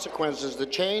unintended consequences is the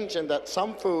change in that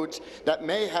some foods that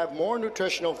may have more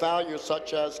nutritional value,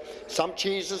 such as some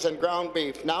cheeses and ground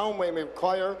beef, now may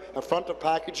require a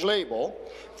front-of-package label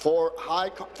for high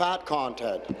fat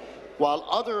content, while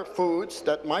other foods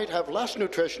that might have less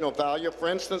nutritional value, for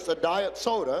instance a diet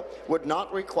soda, would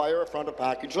not require a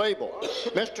front-of-package label.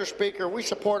 Mr. Speaker, we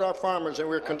support our farmers and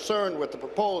we're concerned with the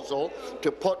proposal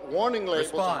to put warning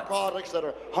labels on products that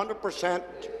are 100%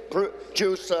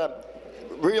 juice,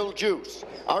 real juice.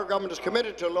 Our government is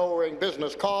committed to lowering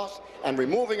business costs and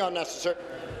removing unnecessary.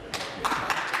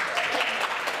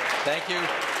 Thank you.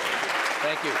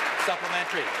 Thank you.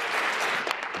 Supplementary.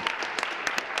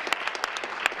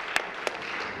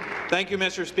 Thank you,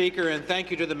 Mr. Speaker, and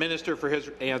thank you to the minister for his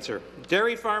answer.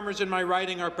 Dairy farmers in my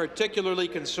riding are particularly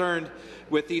concerned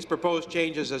with these proposed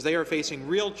changes as they are facing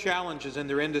real challenges in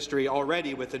their industry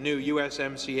already with the new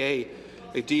USMCA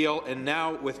deal and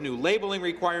now with new labelling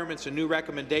requirements and new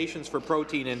recommendations for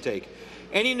protein intake.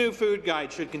 Any new food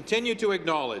guide should continue to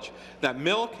acknowledge that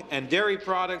milk and dairy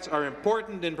products are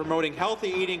important in promoting healthy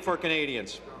eating for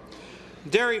Canadians.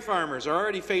 Dairy farmers are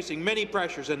already facing many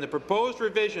pressures, and the proposed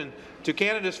revision to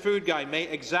Canada's food guide may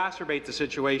exacerbate the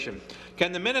situation.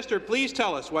 Can the minister please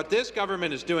tell us what this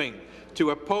government is doing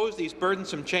to oppose these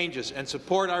burdensome changes and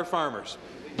support our farmers?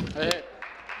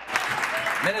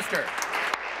 Minister.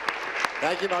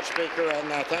 Thank you much, Speaker,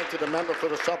 and thank you to the member for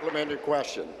the supplementary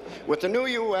question. With the new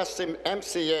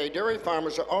USMCA, dairy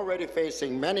farmers are already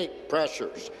facing many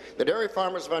pressures. The dairy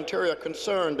farmers of Ontario are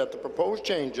concerned that the proposed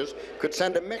changes could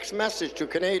send a mixed message to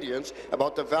Canadians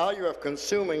about the value of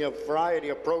consuming a variety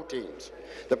of proteins.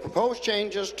 The proposed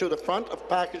changes to the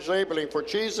front-of-package labelling for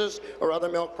cheeses or other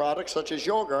milk products, such as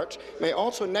yogurts, may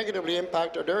also negatively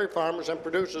impact our dairy farmers and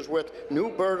producers with new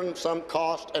burdensome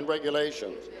costs and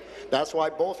regulations. That's why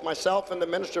both myself and the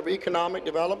Minister of Economic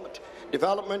Development,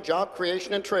 Job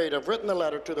Creation and Trade have written a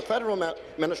letter to the Federal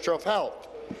Minister of Health,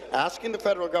 asking the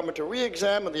federal government to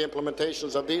re-examine the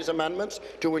implementations of these amendments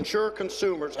to ensure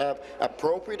consumers have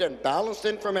appropriate and balanced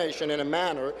information in a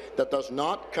manner that does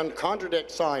not contradict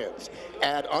science,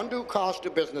 add undue cost to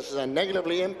businesses, and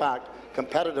negatively impact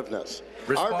competitiveness.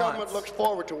 Our government looks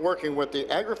forward to working with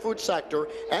the agri-food sector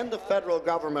and the federal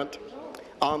government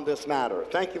on this matter.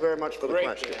 Thank you very much for the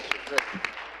question.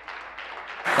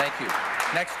 Thank you.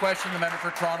 Next question, the member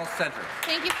for Toronto Centre.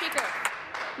 Thank you, Speaker.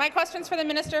 My question is for the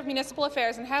Minister of Municipal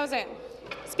Affairs and Housing.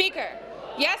 Speaker,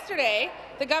 yesterday,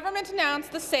 the government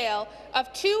announced the sale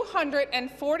of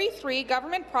 243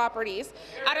 government properties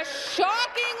at a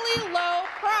shockingly low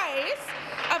price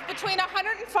of between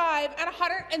 $105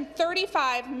 and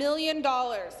 $135 million.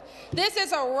 This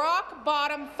is a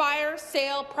rock-bottom fire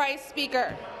sale price,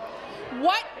 Speaker.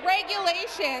 What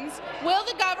regulations will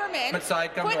the government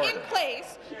put in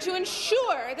place to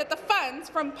ensure that the funds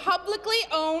from publicly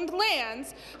owned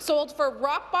lands sold for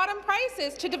rock-bottom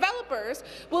prices to developers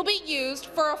will be used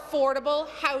for affordable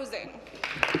housing?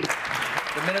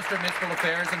 The Minister of Municipal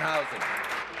Affairs and Housing.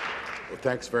 Well,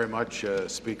 thanks very much,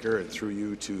 Speaker, and through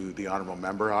you to the honourable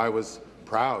member. I was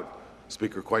proud,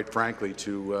 Speaker, quite frankly,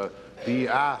 to be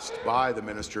asked by the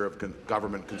Minister of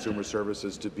Government Consumer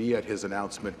Services to be at his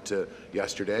announcement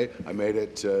yesterday. I made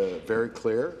it very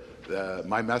clear,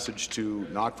 my message to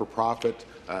not-for-profit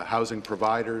housing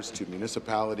providers, to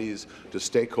municipalities, to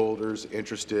stakeholders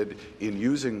interested in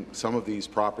using some of these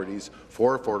properties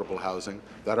for affordable housing,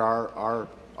 that our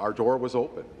door was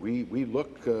open. We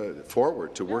look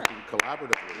forward to working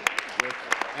collaboratively with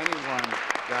anyone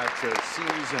that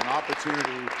sees an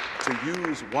opportunity to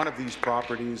use one of these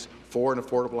properties for an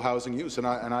affordable housing use. And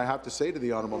I have to say to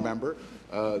the honourable member,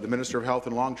 the Minister of Health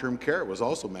and Long-Term Care was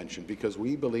also mentioned, because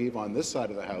we believe on this side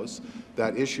of the House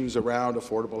that issues around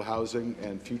affordable housing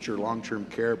and future long-term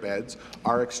care beds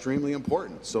are extremely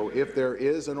important. So if there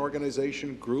is an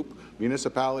organization, group,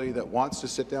 municipality that wants to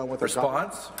sit down with the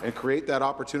government and create that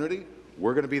opportunity,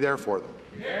 we're going to be there for them.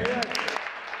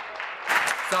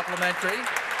 Supplementary.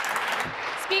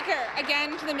 Speaker,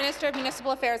 again to the Minister of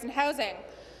Municipal Affairs and Housing.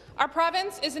 Our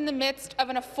province is in the midst of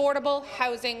an affordable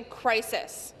housing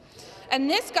crisis, and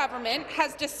this government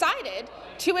has decided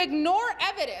to ignore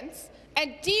evidence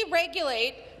and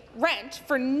deregulate rent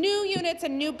for new units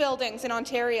and new buildings in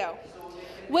Ontario.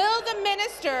 Will the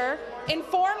minister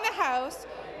inform the House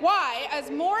why,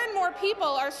 as more and more people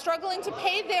are struggling to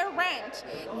pay their rent,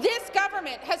 this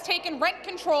government has taken rent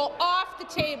control off the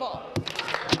table?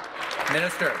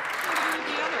 Minister.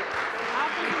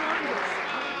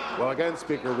 Well, again,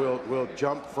 Speaker, we'll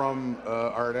jump from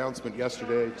our announcement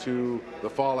yesterday to the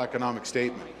fall economic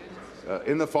statement.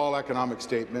 In the fall economic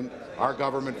statement, our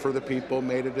government for the people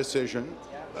made a decision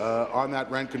on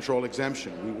that rent control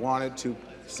exemption. We wanted to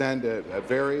send a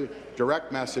very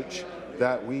direct message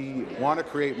that we want to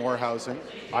create more housing.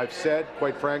 I've said,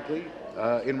 quite frankly,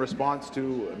 in response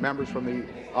to members from the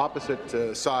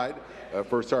opposite side, I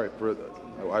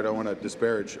don't want to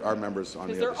disparage our members on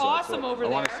the other side. They're awesome over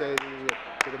there. I want to say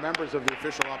to the members of the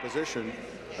official opposition,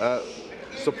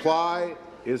 supply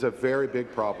is a very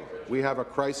big problem. We have a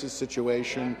crisis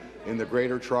situation in the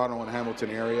Greater Toronto and Hamilton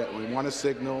area, and we want to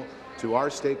signal to our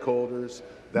stakeholders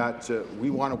that we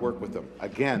want to work with them.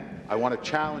 Again, I want to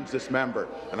challenge this member,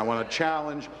 and I want to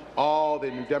challenge all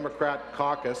the New Democrat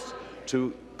caucus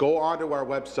to go onto our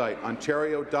website,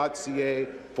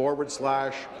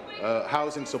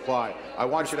 ontario.ca/housing supply. I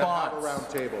want you to have a round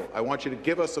table. I want you to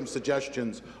give us some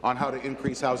suggestions on how to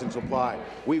increase housing supply.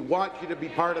 We want you to be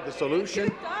part of the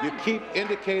solution. You keep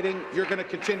indicating you're going to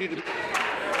continue to.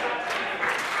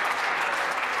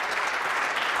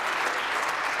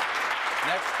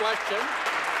 Next question.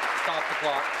 Stop the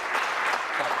clock.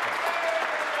 Stop the clock.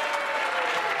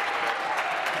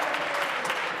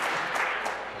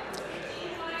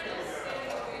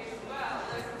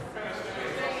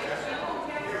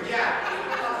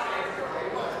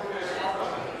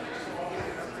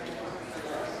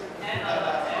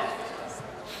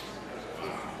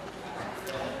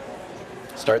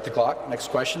 Start the clock. Next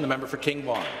question, the member for King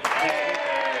Vaughan.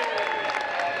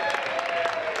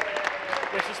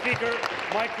 Mr. Speaker,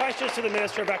 my question is to the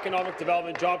Minister of Economic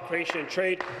Development, Job Creation and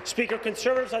Trade. Speaker,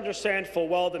 Conservatives understand full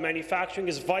well that manufacturing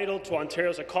is vital to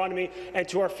Ontario's economy and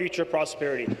to our future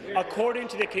prosperity. According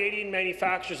to the Canadian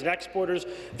Manufacturers and Exporters,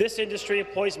 this industry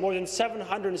employs more than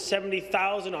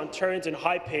 770,000 Ontarians in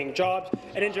high-paying jobs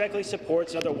and indirectly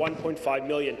supports another 1.5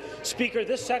 million. Speaker,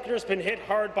 this sector has been hit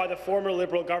hard by the former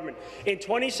Liberal government. In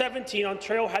 2017,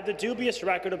 Ontario had the dubious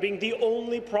record of being the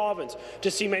only province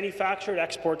to see manufactured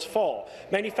exports fall.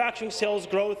 Manufacturing sales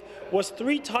growth was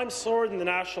 3 times slower than the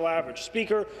national average.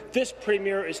 Speaker, this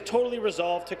Premier is totally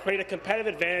resolved to create a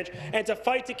competitive advantage and to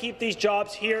fight to keep these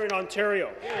jobs here in Ontario.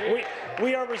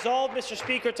 We are resolved, Mr.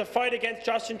 Speaker, to fight against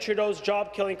Justin Trudeau's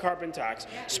job-killing carbon tax.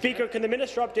 Speaker, can the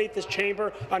minister update this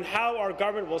chamber on how our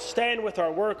government will stand with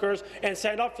our workers and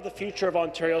stand up for the future of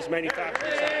Ontario's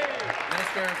manufacturing sector?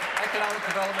 Minister of Economic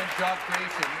Development, Job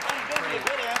Creation and Trade.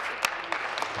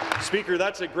 Speaker,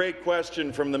 that's a great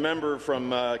question from the member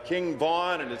from King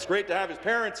Vaughan, and it's great to have his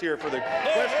parents here for the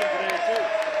question today, too.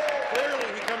 Clearly,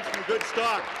 he comes from good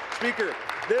stock. Speaker,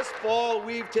 this fall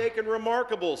we've taken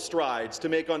remarkable strides to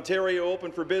make Ontario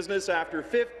open for business after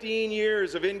 15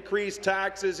 years of increased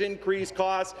taxes, increased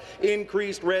costs,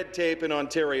 increased red tape in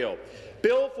Ontario.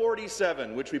 Bill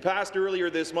 47, which we passed earlier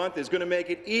this month, is going to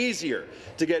make it easier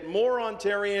to get more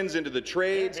Ontarians into the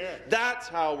trades. That's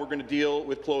how we're going to deal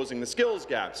with closing the skills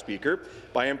gap, Speaker,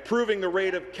 by improving the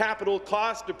rate of capital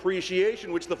cost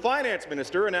depreciation, which the Finance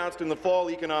Minister announced in the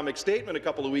fall economic statement a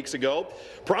couple of weeks ago,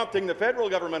 prompting the federal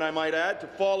government, I might add, to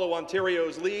follow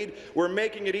Ontario's lead. We're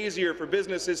making it easier for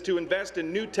businesses to invest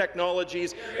in new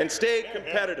technologies and stay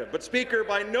competitive. But, Speaker,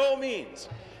 by no means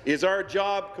is our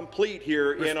job complete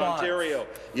here in Ontario.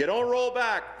 You don't roll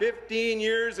back 15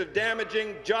 years of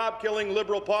damaging, job-killing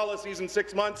Liberal policies in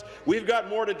 6 months. We've got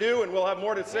more to do, and we'll have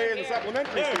more to say in the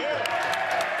supplementary.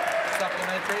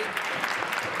 Supplementary.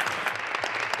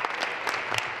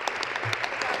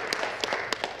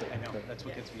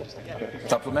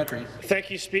 Supplementary. Thank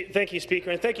you,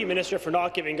 Speaker, and thank you, Minister, for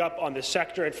not giving up on this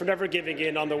sector and for never giving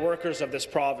in on the workers of this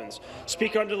province.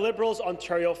 Speaker, under the Liberals,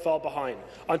 Ontario fell behind.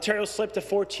 Ontario slipped to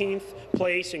 14th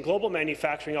place in global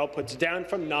manufacturing outputs, down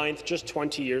from 9th just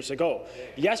 20 years ago.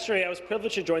 Yesterday, I was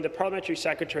privileged to join the Parliamentary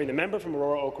Secretary and the member from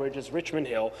Aurora Oak Ridge's Richmond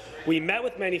Hill. We met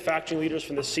with manufacturing leaders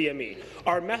from the CME.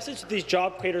 Our message to these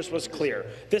job creators was clear.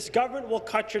 This government will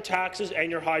cut your taxes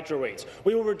and your hydro rates.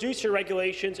 We will reduce your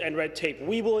regulations and red tape.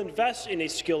 We will invest in a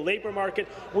skilled labour market.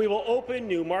 We will open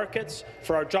new markets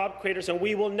for our job creators, and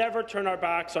we will never turn our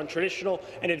backs on traditional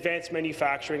and advanced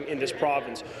manufacturing in this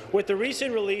province. With the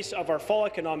recent release of our fall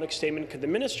economic statement, could the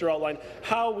minister outline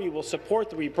how we will support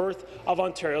the rebirth of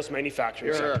Ontario's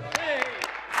manufacturing sector?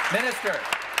 Minister.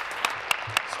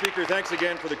 Speaker, thanks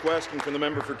again for the question from the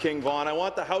member for King Vaughan. I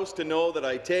want the House to know that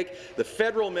I take the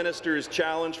federal minister's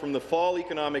challenge from the fall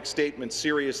economic statement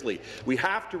seriously. We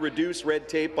have to reduce red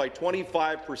tape by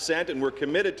 25%, and we're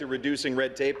committed to reducing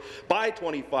red tape by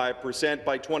 25%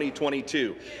 by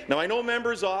 2022. Now, I know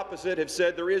members opposite have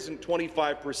said there isn't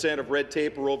 25% of red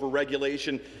tape or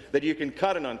over-regulation that you can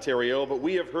cut in Ontario, but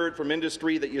we have heard from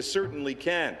industry that you certainly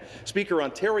can. Speaker,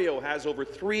 Ontario has over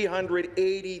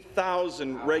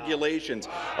 380,000 regulations,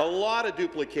 a lot of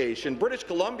duplication. British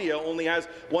Columbia only has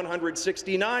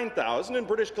 169,000, and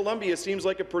British Columbia seems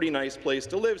like a pretty nice place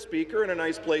to live, Speaker, and a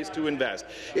nice place to invest.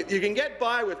 If you can get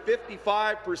by with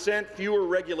 55% fewer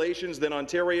regulations than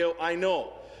Ontario, I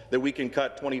know that we can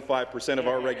cut 25% of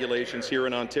our regulations here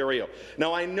in Ontario.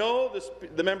 Now, I know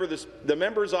the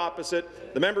members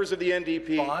opposite, the members of the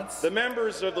NDP, the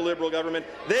members of the Liberal government,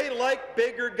 they like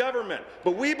bigger government.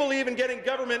 But we believe in getting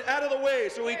government out of the way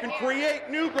so we can create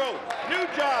new growth, new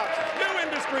jobs, new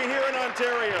industry here in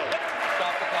Ontario.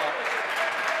 Stop the clock.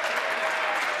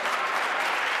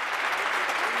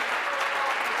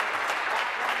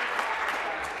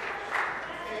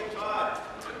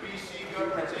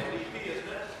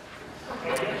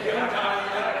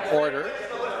 Order.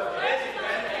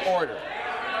 Order.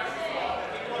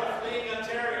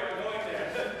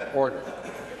 Order.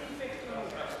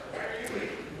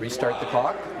 Restart the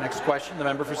clock. Next question, the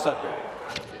member for Sudbury.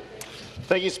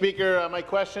 Thank you, Speaker. My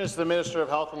question is to the Minister of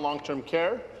Health and Long-Term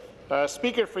Care.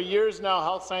 Speaker, for years now,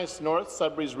 Health Sciences North,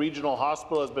 Sudbury's regional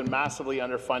hospital, has been massively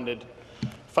underfunded.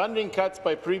 Funding cuts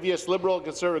by previous Liberal and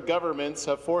Conservative governments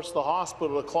have forced the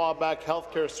hospital to claw back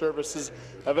healthcare services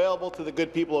available to the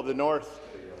good people of the North.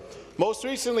 Most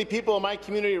recently, people in my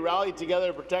community rallied together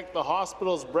to protect the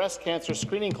hospital's breast cancer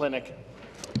screening clinic.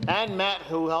 Ann Matt,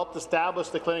 who helped establish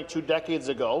the clinic 2 decades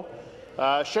ago,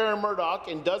 Sharon Murdoch,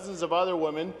 and dozens of other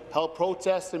women held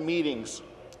protests and meetings.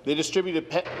 They distributed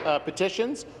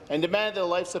petitions and demanded that the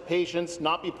lives of patients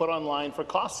not be put online for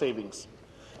cost savings.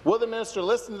 Will the minister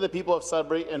listen to the people of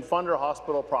Sudbury and fund our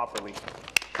hospital properly?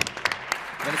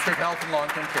 Minister of Health and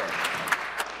Long-Term Care.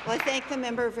 Well, I thank the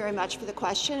member very much for the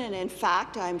question, and in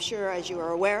fact, I'm sure, as you are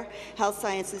aware, Health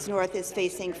Sciences North is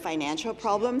facing financial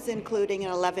problems, including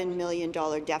an $11 million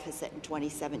deficit in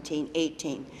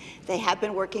 2017-18. They have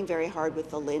been working very hard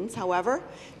with the LHINs, however,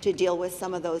 to deal with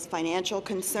some of those financial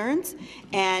concerns,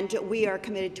 and we are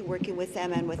committed to working with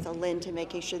them and with the LHIN to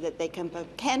making sure that they can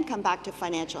come back to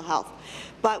financial health.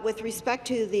 But with respect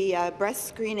to the breast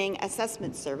screening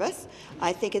assessment service,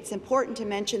 I think it's important to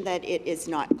mention that it is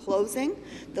not closing.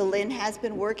 The LHIN has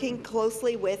been working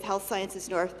closely with Health Sciences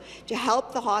North to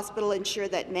help the hospital ensure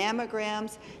that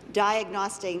mammograms,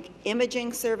 diagnostic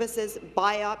imaging services,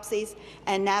 biopsies,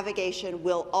 and navigation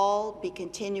will all be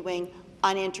continuing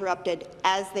uninterrupted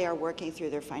as they are working through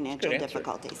their financial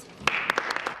difficulties.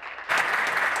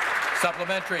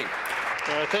 Supplementary.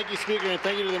 Thank you, Speaker, and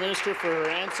thank you to the Minister for her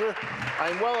answer.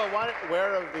 I'm well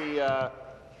aware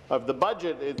of the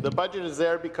budget. The budget is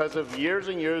there because of years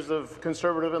and years of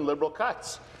Conservative and Liberal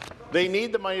cuts. They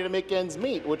need the money to make ends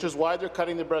meet, which is why they're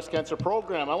cutting the breast cancer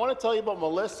program. I want to tell you about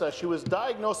Melissa. She was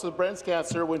diagnosed with breast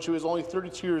cancer when she was only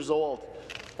 32 years old.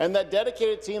 And that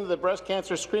dedicated team of the breast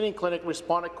cancer screening clinic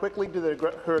responded quickly to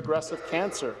her aggressive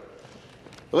cancer.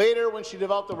 Later, when she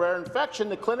developed a rare infection,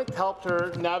 the clinic helped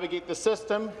her navigate the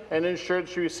system and ensured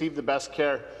she received the best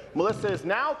care. Melissa is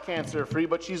now cancer-free,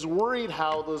 but she's worried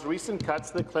how those recent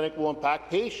cuts to the clinic will impact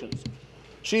patients.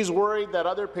 She's worried that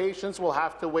other patients will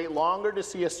have to wait longer to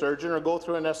see a surgeon or go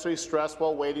through unnecessary stress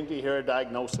while waiting to hear a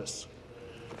diagnosis.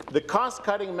 The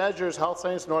cost-cutting measures Health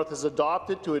Sciences North has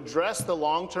adopted to address the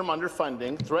long-term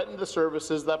underfunding threaten the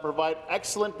services that provide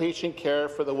excellent patient care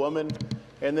for the women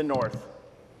in the North.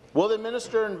 Will the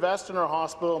minister invest in our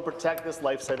hospital and protect this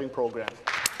life-saving program?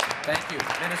 Thank you.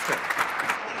 Minister.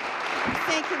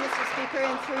 Thank you, Mr. Speaker.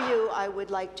 And through you, I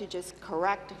would like to just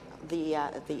correct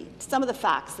some of the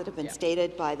facts that have been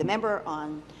stated by the member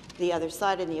on the other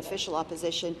side in the official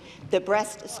opposition. The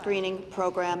breast screening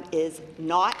program is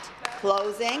not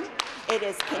closing. It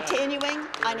is continuing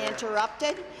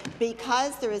uninterrupted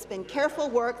because there has been careful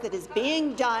work that is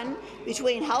being done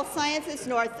between Health Sciences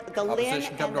North, the LHIN,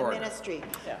 and the Ministry.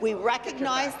 We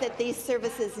recognize that these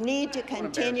services need to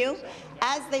continue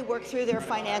as they work through their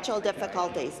financial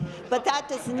difficulties. But that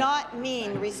does not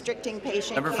mean restricting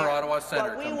patient care. For Ottawa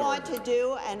Centre, what we want to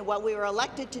do and what we were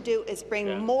elected to do is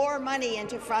bring more money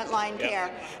into frontline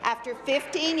care. After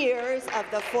 15 years of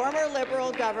the former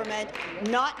Liberal government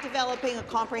not developing a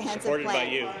comprehensive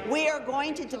plan, we are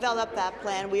going to develop that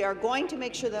plan. We are going to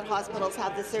make sure that hospitals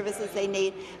have the services they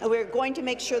need, and we are going to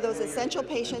make sure those essential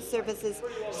patient services,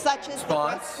 such as the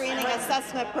breast screening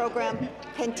assessment program,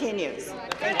 continues.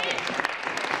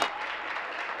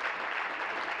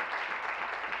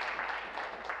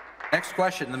 Next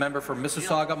question, the member for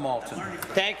Mississauga-Malton.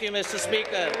 Thank you, Mr.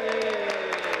 Speaker.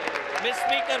 Mr.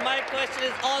 Speaker, my question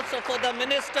is also for the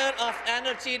Minister of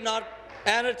Energy,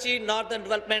 Northern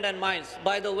Development and Mines.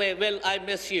 By the way, Will, I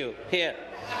miss you here.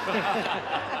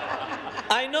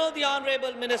 I know the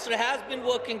Honourable Minister has been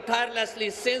working tirelessly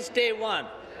since day one.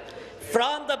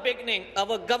 From the beginning,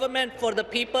 our government for the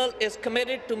people is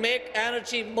committed to make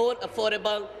energy more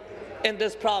affordable in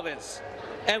this province.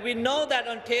 And we know that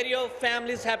Ontario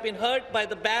families have been hurt by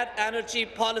the bad energy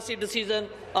policy decision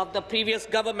of the previous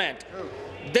government.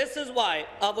 This is why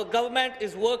our government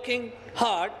is working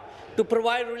hard to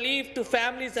provide relief to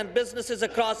families and businesses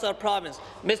across our province.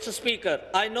 Mr. Speaker,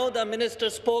 I know the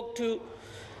minister spoke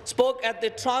at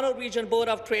the Toronto Region Board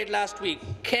of Trade last week.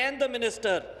 Can the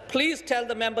minister please tell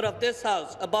the member of this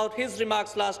House about his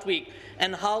remarks last week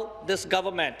and how this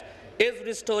government is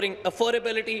restoring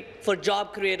affordability for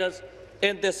job creators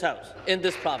in this House, in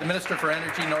this province? The Minister for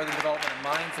Energy, Northern Development and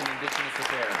Mines and Indigenous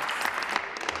Affairs.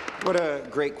 What a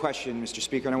great question, Mr.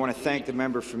 Speaker, and I want to thank the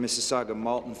member for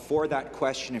Mississauga-Malton for that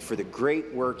question and for the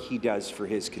great work he does for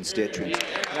his constituents.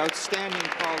 An outstanding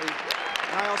colleague.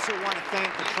 And I also want to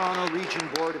thank the Toronto Region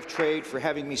Board of Trade for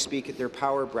having me speak at their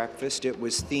Power Breakfast. It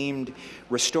was themed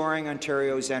Restoring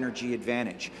Ontario's Energy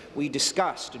Advantage. We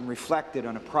discussed and reflected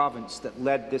on a province that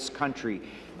led this country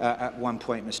at one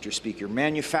point, Mr. Speaker.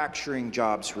 Manufacturing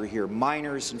jobs were here.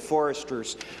 Miners and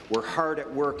foresters were hard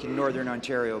at work in Northern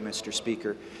Ontario, Mr.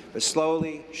 Speaker. But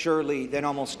slowly, surely, then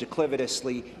almost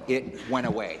declivitously, it went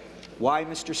away. Why,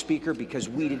 Mr. Speaker? Because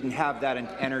we didn't have that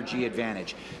energy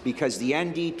advantage. Because the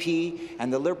NDP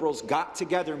and the Liberals got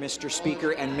together, Mr.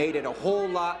 Speaker, and made it a whole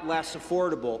lot less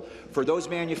affordable for those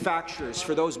manufacturers,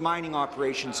 for those mining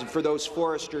operations, and for those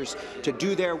foresters to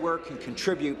do their work and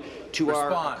contribute to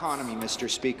our economy, Mr.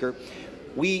 Speaker.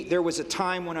 There was a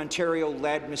time when Ontario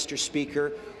led, Mr.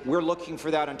 Speaker. We're looking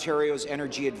for that Ontario's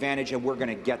energy advantage, and we're going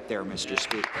to get there, Mr.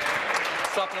 Speaker.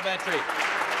 Supplementary.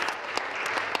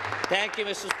 Thank you,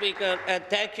 Mr. Speaker, and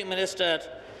thank you, Minister.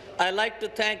 I'd like to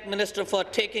thank Minister for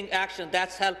taking action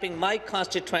that's helping my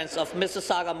constituents of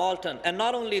Mississauga-Malton, and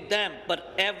not only them,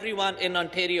 but everyone in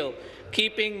Ontario,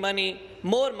 keeping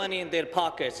more money in their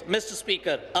pockets. Mr.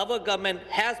 Speaker, our government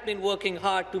has been working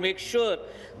hard to make sure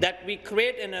that we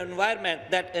create an environment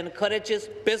that encourages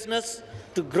business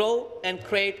to grow and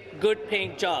create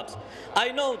good-paying jobs.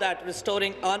 I know that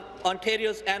restoring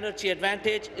Ontario's energy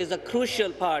advantage is a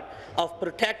crucial part of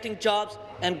protecting jobs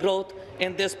and growth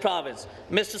in this province.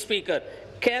 Mr. Speaker,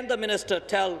 can the minister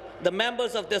tell the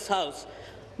members of this House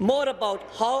more about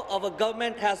how our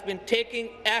government has been taking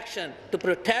action to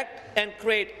protect and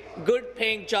create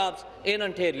good-paying jobs in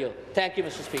Ontario? Thank you,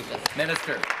 Mr. Speaker.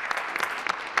 Minister.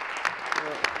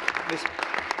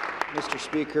 Mr.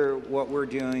 Speaker, what we're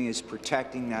doing is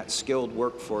protecting that skilled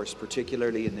workforce,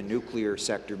 particularly in the nuclear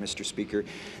sector, Mr. Speaker,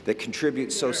 that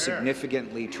contributes so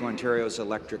significantly to Ontario's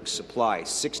electric supply,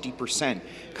 60%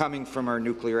 coming from our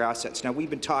nuclear assets. Now, we've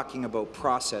been talking about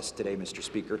process today, Mr.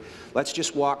 Speaker. Let's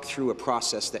just walk through a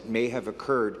process that may have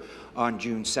occurred on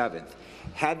June 7th.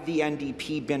 Had the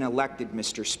NDP been elected,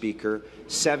 Mr. Speaker,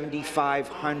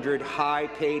 7,500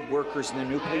 high-paid workers in the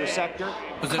nuclear sector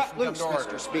cut loose,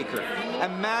 Mr. Speaker.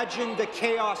 Imagine the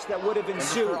chaos that would have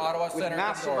ensued with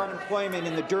massive unemployment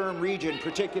in the Durham region,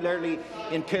 particularly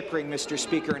in Pickering, Mr.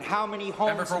 Speaker, and how many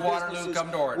homes and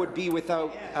businesses would be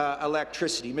without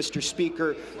electricity. Mr.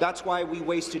 Speaker, that's why we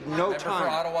wasted no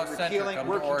time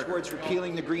working towards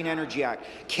repealing the Green Energy Act,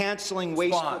 cancelling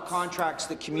wasteful contracts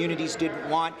that communities didn't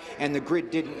want and the grid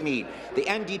didn't meet. The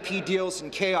NDP deals in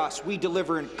chaos. We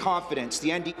deliver in confidence. The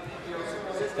NDP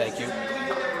deals. Thank you.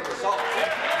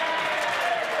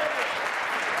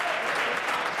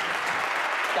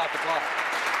 Stop the clock.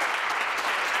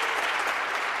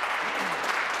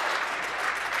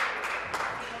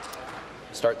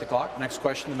 Start the clock. Next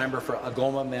question, the member for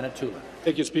Algoma, Manitoulin.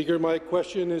 Thank you, Speaker. My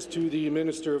question is to the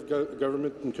Minister of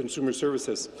Government and Consumer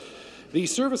Services. The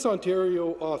Service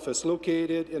Ontario office,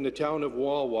 located in the town of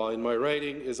Wawa in my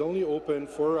riding, is only open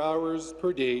 4 hours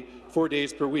per day, 4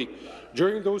 days per week.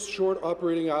 During those short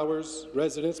operating hours,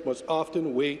 residents must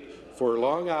often wait for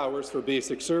long hours for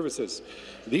basic services.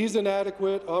 These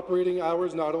inadequate operating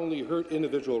hours not only hurt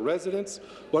individual residents,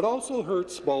 but also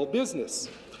hurt small business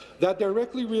that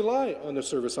directly rely on the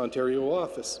Service Ontario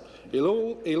office. A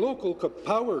local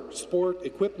power sport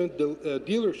equipment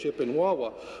dealership in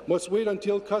Wawa must wait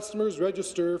until customers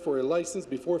register for a license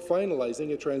before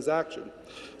finalizing a transaction.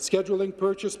 Scheduling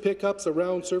purchase pickups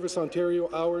around Service Ontario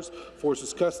hours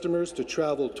forces customers to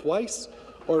travel twice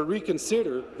or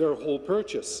reconsider their whole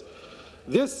purchase.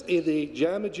 This is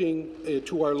damaging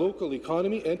to our local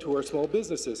economy and to our small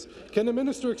businesses. Can the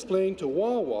minister explain to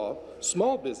Wawa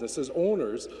small businesses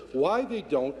owners why they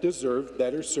don't deserve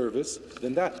better service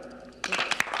than that?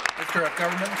 Minister of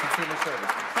Government and Consumer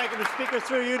Services. Thank you, Mr. Speaker.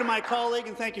 Through you to my colleague,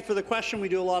 and thank you for the question. We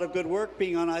do a lot of good work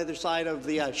being on either side of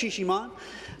the Shishimon.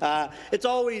 It's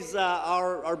always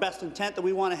our best intent that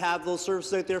we want to have those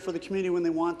services out there for the community when they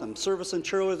want them. Service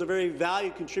Ontario is a very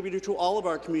valued contributor to all of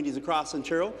our communities across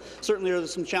Ontario. Certainly there are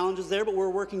some challenges there, but we're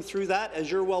working through that.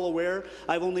 As you're well aware,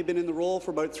 I've only been in the role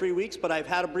for about 3 weeks, but I've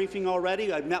had a briefing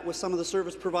already. I've met with some of the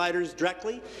service providers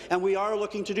directly, and we are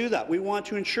looking to do that. We want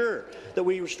to ensure that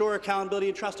we restore accountability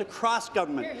and trust across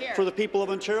government for the people of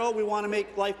Ontario. We want to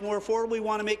make life more affordable. We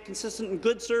want to make consistent and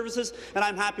good services, and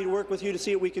I'm happy to work with you to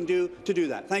see what we can do to do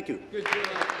that. Thank you.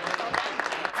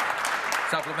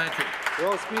 Supplementary.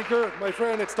 Well, Speaker, my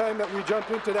friend, it's time that we jump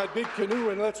into that big canoe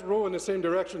and let's row in the same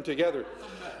direction together.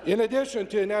 In addition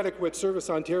to inadequate Service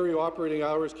Ontario operating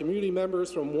hours, community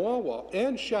members from Wawa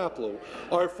and Chapleau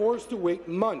are forced to wait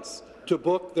months to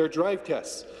book their drive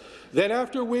tests. Then,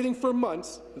 after waiting for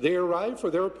months, they arrive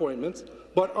for their appointments,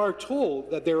 but are told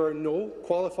that there are no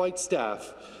qualified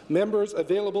staff members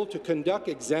available to conduct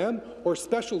exam or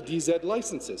special DZ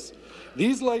licenses.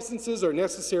 These licenses are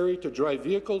necessary to drive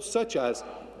vehicles such as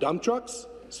dump trucks,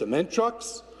 cement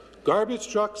trucks, garbage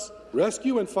trucks,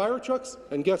 rescue and fire trucks,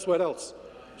 and guess what else?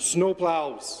 Snow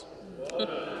plows.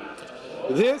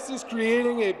 This is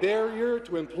creating a barrier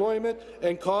to employment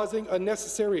and causing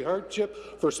unnecessary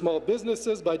hardship for small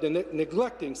businesses by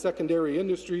neglecting secondary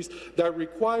industries that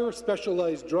require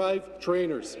specialized drive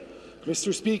trainers.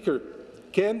 Mr. Speaker,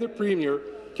 can the Premier,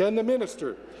 can the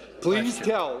Minister please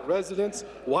tell residents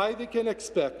why they can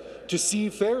expect to see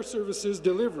fair services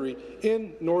delivery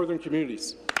in northern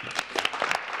communities?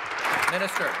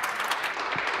 Minister.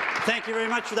 Thank you very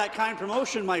much for that kind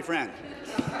promotion, my friend.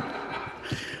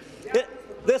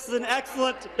 This is an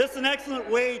excellent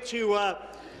way to,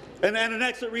 and an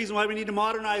excellent reason why we need to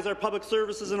modernize our public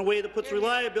services in a way that puts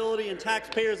reliability and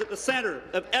taxpayers at the centre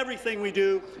of everything we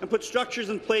do and put structures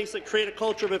in place that create a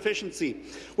culture of efficiency.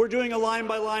 We're doing a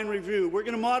line-by-line review. We're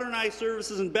going to modernize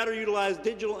services and better utilize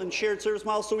digital and shared service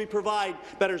models so we provide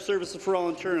better services for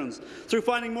all Ontarians. Through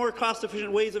finding more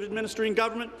cost-efficient ways of administering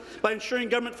government, by ensuring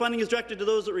government funding is directed to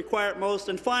those that require it most,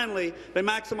 and finally, by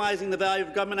maximizing the value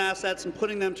of government assets and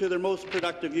putting them to their most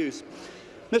productive use.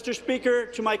 Mr. Speaker,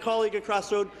 to my colleague across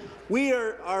the road, we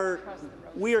are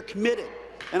committed,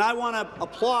 and I want to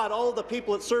applaud all of the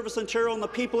people at Service Ontario and the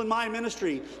people in my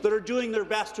ministry that are doing their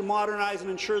best to modernize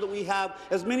and ensure that we have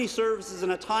as many services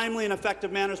in a timely and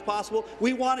effective manner as possible.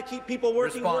 We want to keep people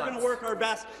working. We're going to work our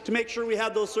best to make sure we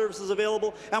have those services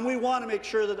available, and we want to make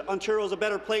sure that Ontario is a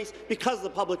better place because of the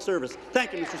public service.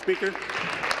 Thank you, Mr. Speaker.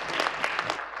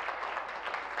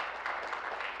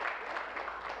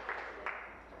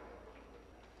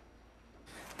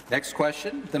 Next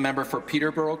question, the member for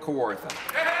Peterborough-Kawartha.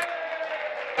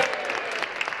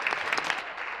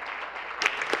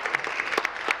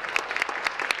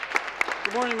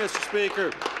 Good morning, Mr.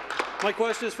 Speaker. My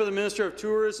question is for the Minister of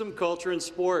Tourism, Culture and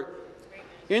Sport.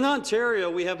 In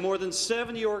Ontario, we have more than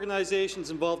 70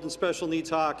 organizations involved in special needs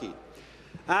hockey.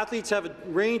 Athletes have a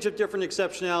range of different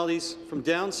exceptionalities, from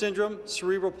Down syndrome,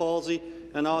 cerebral palsy,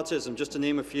 and autism, just to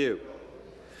name a few.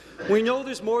 We know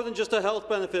there's more than just a health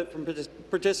benefit from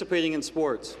participating in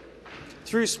sports.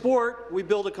 Through sport, we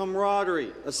build a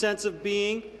camaraderie, a sense of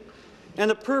being, and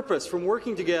a purpose from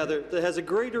working together that has a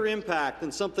greater impact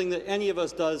than something that any of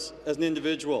us does as an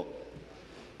individual.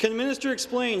 Can the minister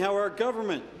explain how our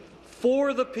government,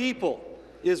 for the people,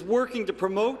 is working to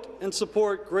promote and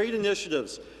support great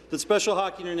initiatives that Special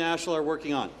Hockey International are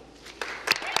working on?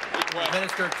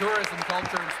 Minister of Tourism,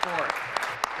 Culture and Sport.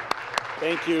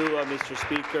 Thank you, Mr.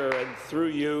 Speaker, and through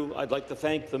you, I'd like to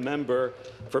thank the member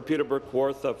for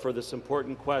Peterborough-Kawartha for this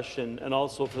important question and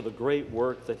also for the great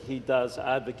work that he does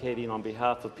advocating on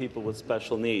behalf of people with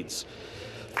special needs.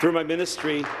 Through my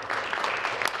ministry,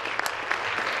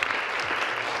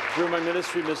 Through my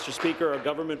ministry, Mr. Speaker, our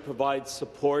government provides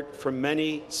support for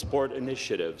many sport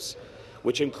initiatives,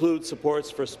 which include supports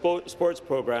for sports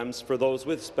programs for those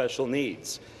with special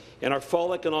needs. In our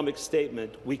fall economic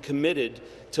statement, we committed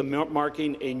to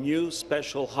marking a new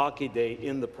special hockey day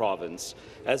in the province.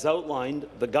 As outlined,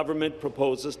 the government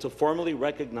proposes to formally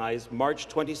recognize March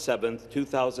 27,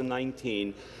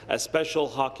 2019 as Special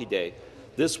Hockey Day.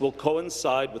 This will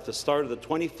coincide with the start of the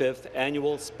 25th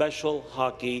Annual Special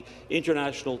Hockey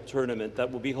International Tournament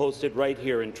that will be hosted right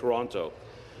here in Toronto.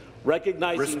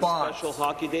 Recognizing Special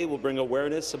Hockey Day will bring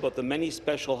awareness about the many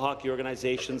special hockey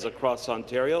organizations across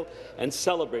Ontario and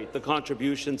celebrate the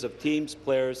contributions of teams,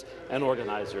 players, and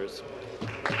organizers.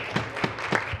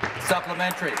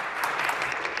 Supplementary.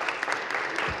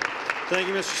 Thank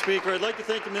you, Mr. Speaker. I'd like to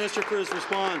thank the minister for his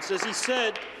response. As he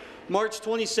said, March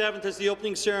 27th is the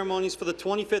opening ceremonies for the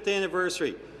 25th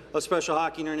anniversary of Special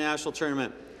Hockey International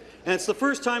Tournament. And it's the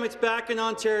first time it's back in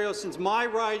Ontario since my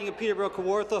riding of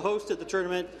Peterborough-Kawartha hosted the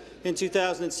tournament in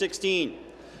 2016.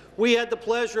 We had the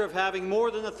pleasure of having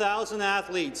more than 1,000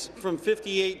 athletes from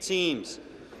 58 teams,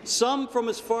 some from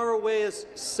as far away as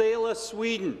Sala,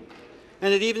 Sweden,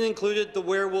 and it even included the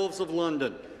Werewolves of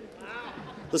London.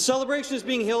 The celebration is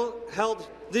being held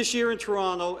this year in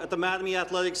Toronto at the Mattamy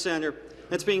Athletic Centre.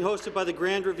 It's being hosted by the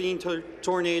Grand Ravine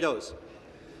Tornadoes.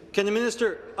 Can the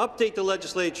minister update the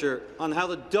legislature on how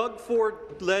the Doug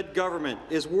Ford-led government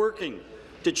is working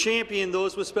to champion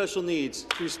those with special needs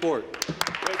through sport?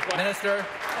 Minister.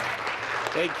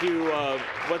 Thank you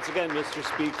once again, Mr.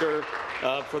 Speaker,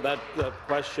 for that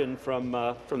question from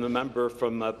the member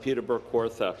from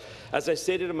Peterborough-Kawartha. As I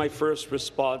stated in my first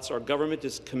response, our government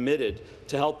is committed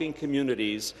to helping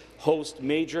communities host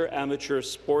major amateur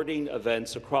sporting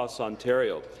events across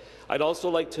Ontario. I'd also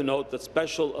like to note that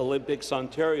Special Olympics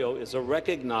Ontario is a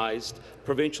recognized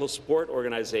provincial sport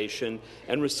organization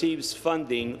and receives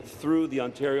funding through the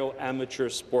Ontario Amateur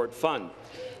Sport Fund.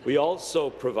 We also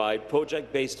provide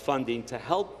project-based funding to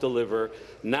help deliver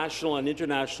national and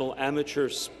international amateur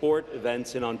sport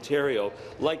events in Ontario,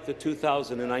 like the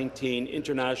 2019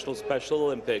 International Special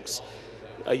Olympics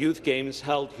Youth Games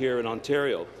held here in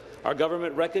Ontario. Our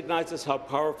government recognizes how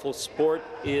powerful sport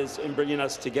is in bringing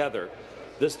us together.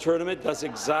 This tournament does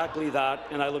exactly that,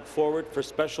 and I look forward for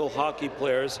special hockey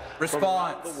players from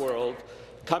around the world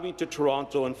coming to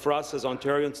Toronto and for us as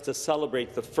Ontarians to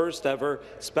celebrate the first ever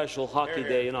Special Hockey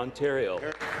Day in Ontario.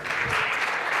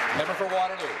 Member for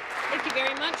Waterloo. Thank you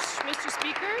very much, Mr.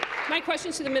 Speaker. My question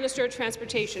is to the Minister of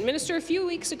Transportation. Minister, a few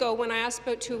weeks ago when I asked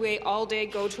about two-way all-day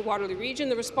go to Waterloo Region,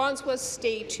 the response was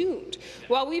stay tuned.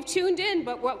 Well, we've tuned in,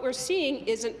 but what we're seeing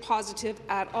isn't positive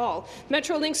at all.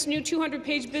 Metrolink's new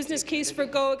 200-page business case for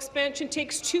GO expansion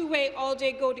takes two-way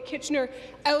all-day go to Kitchener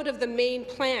out of the main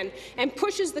plan and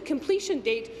pushes the completion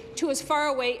date to as far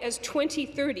away as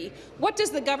 2030. What does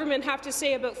the government have to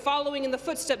say about following in the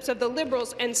footsteps of the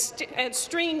Liberals and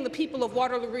stringing the people of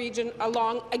Waterloo Region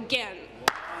along again?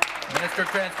 Minister of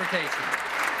Transportation.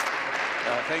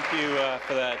 Thank you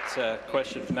for that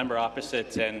question from the member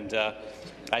opposite. And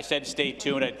I said stay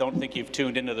tuned. I don't think you've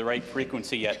tuned into the right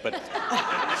frequency yet, but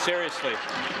seriously,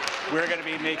 we're going to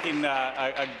be making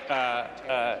an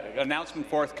announcement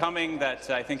forthcoming that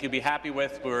I think you'll be happy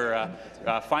with. We're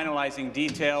finalizing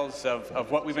details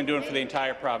of what we've been doing for the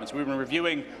entire province. We've been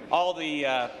reviewing all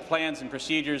the plans and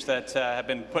procedures that have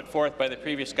been put forth by the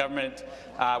previous government.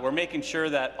 We're making sure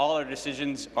that all our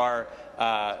decisions are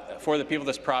for the people of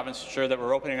this province, ensure that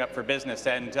we're opening up for business.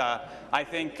 And I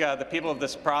think the people of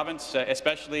this province,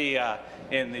 especially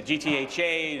in the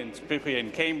GTHA and particularly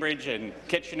in Cambridge and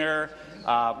Kitchener,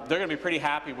 they're going to be pretty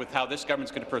happy with how this government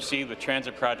is going to proceed with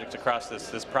transit projects across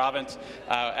this province.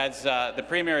 As the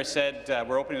Premier has said,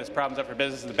 we're opening this province up for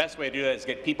business, and the best way to do that is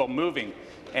get people moving.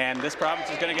 And this province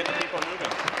is going to get the people moving.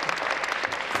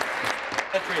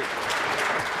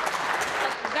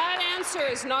 That answer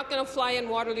is not going to fly in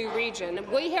Waterloo Region.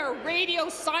 We hear radio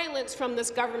silence from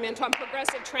this government on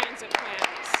progressive transit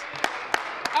plans.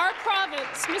 Our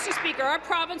province, Mr. Speaker, our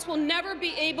province will never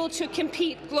be able to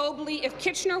compete globally if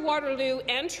Kitchener, Waterloo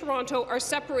and Toronto are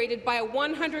separated by a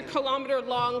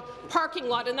 100-kilometre-long parking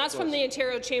lot, and that's from the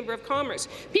Ontario Chamber of Commerce.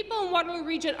 People in Waterloo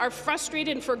Region are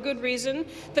frustrated, and for good reason.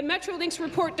 The Metrolinx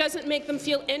report doesn't make them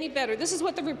feel any better. This is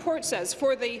what the report says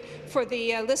for the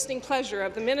listening pleasure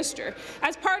of the minister.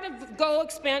 As part of GO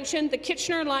expansion, the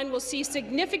Kitchener line will see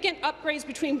significant upgrades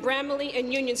between Bramalea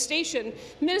and Union Station.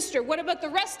 Minister, what about the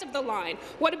rest of the line?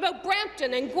 What about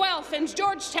Brampton and Guelph and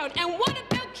Georgetown? And what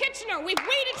about Kitchener? We've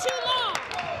waited too long.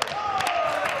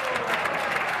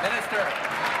 Minister.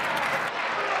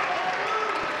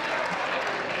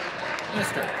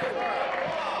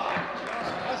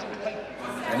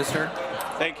 Minister.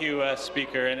 Thank you,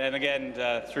 Speaker. And again,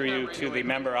 through you to the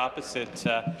member opposite,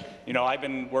 you know, I've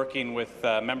been working with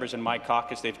members in my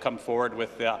caucus. They've come forward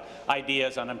with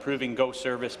ideas on improving GO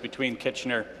service between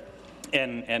Kitchener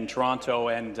and Toronto.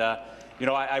 And you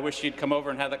know, I wish you'd come over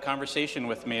and have that conversation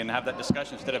with me and have that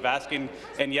discussion instead of asking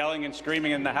and yelling and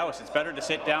screaming in the House. It's better to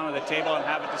sit down at the table and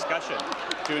have a discussion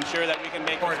to ensure that we can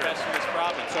make what's best for this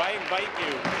province. So I invite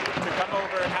you to come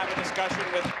over and have a discussion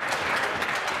with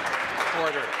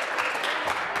order.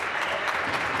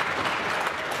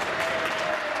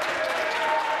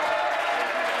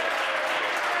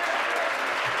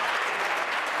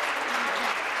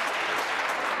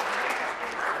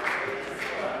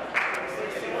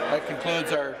 That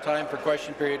concludes our time for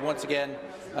question period. Once again,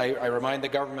 I remind the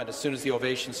government as soon as the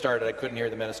ovation started, I couldn't hear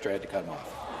the minister. I had to cut him off.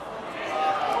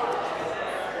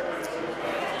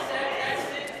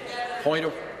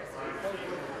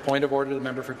 Point of order, the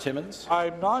member for Timmins.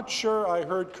 I'm not sure I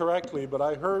heard correctly, but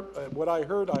I heard what I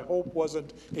heard. I hope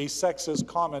wasn't a sexist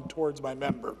comment towards my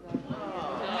member.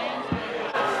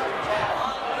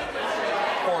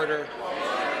 Order.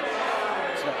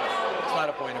 It's not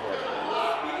a point of order.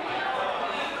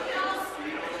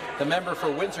 The member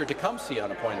for Windsor-Tecumseh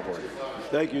on a point of order.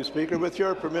 Thank you, Speaker. With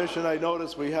your permission, I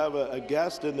notice we have a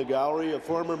guest in the gallery, a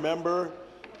former member,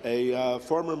 a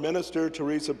former minister,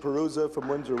 Teresa Peruzza from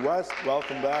Windsor West.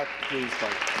 Welcome back. Please come.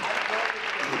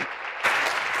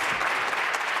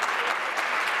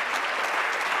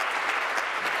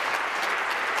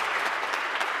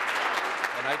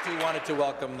 And I too wanted to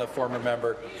welcome the former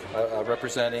member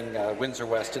representing Windsor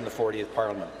West in the 40th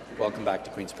Parliament. Welcome back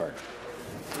to Queen's Park.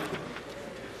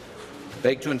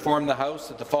 Beg to inform the House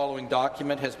that the following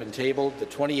document has been tabled, the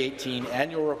 2018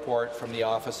 Annual Report from the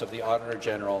Office of the Auditor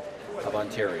General of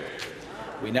Ontario.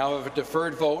 We now have a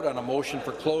deferred vote on a motion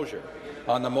for closure.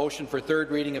 On the motion for third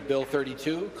reading of Bill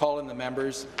 32, call in the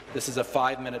members. This is a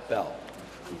 5-minute bell.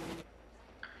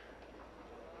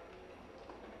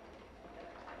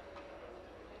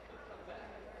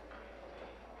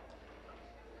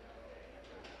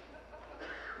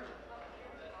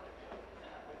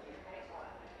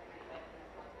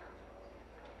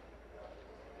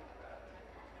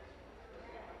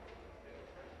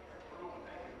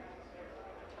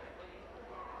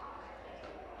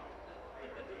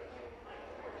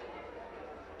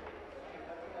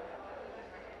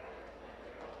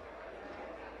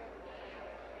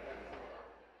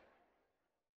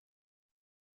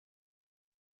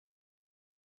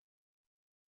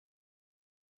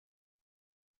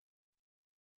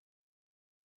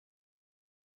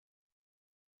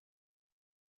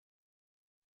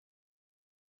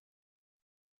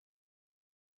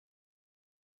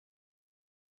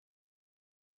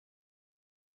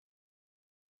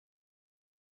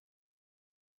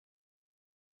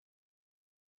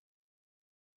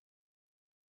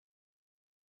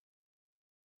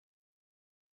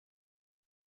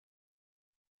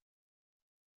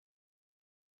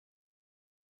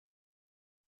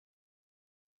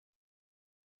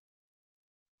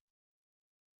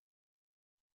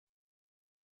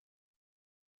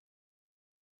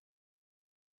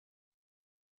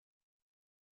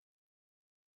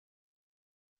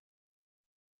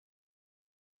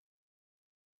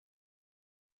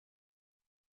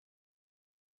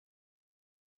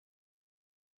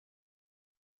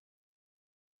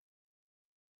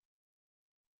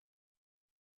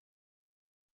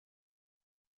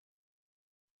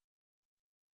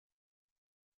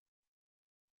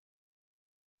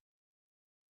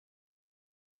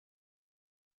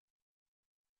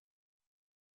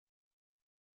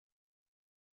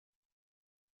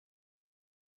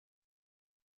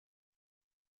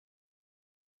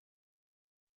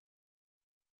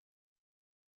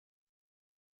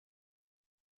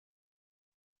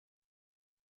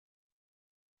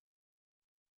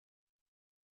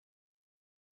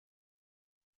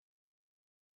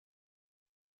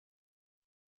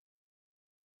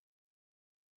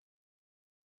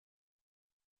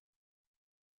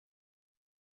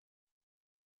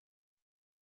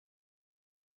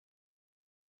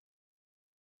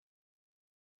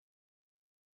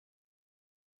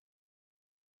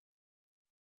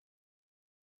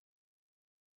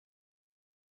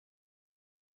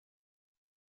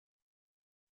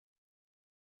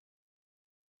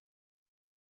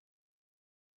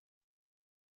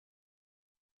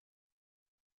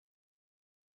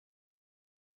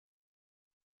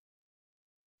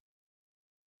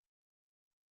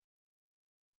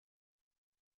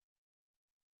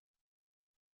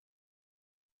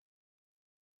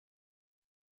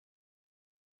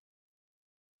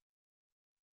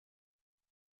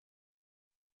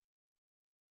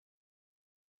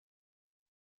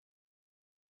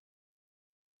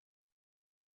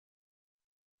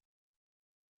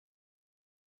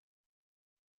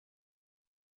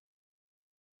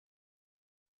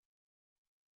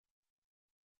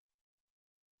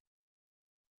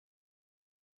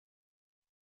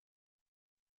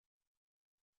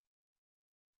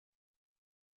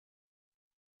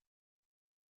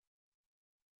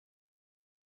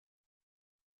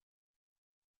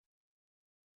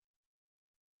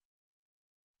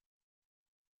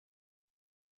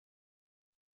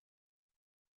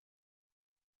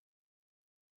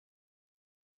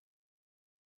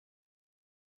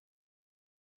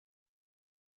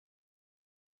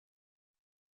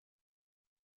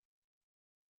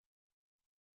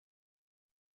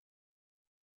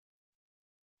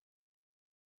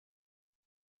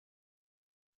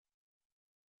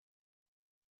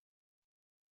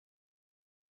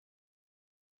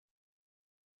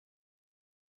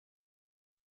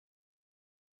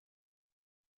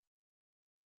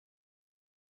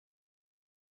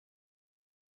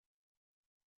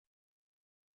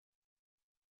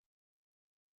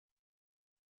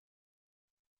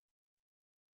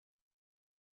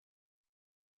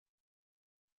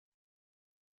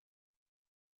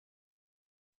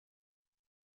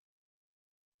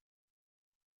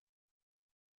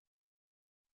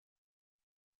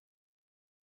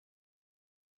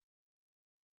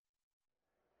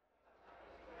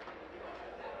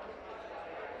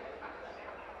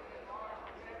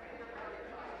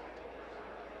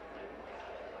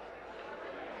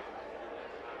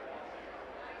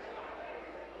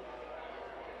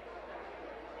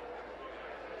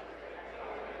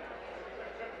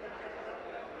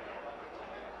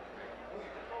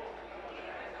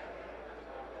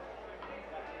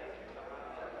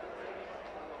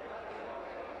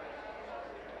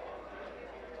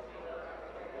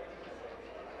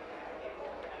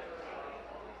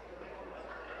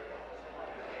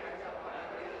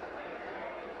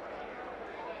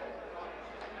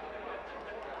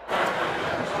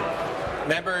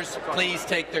 Members, please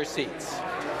take their seats.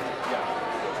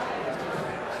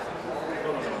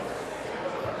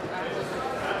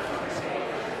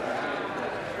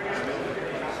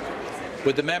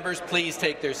 Would the members please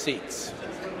take their seats?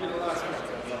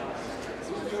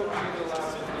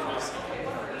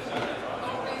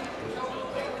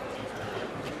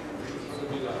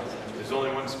 There's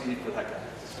only one speed for that guy.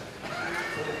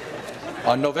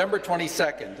 On November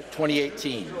 22nd,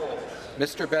 2018,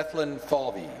 Mr. Bethlen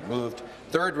Falvey moved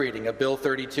third reading of Bill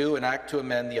 32, an act to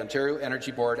amend the Ontario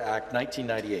Energy Board Act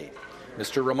 1998.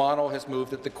 Mr. Romano has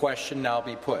moved that the question now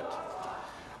be put.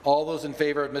 All those in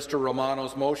favour of Mr.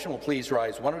 Romano's motion will please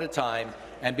rise one at a time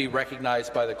and be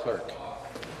recognized by the clerk.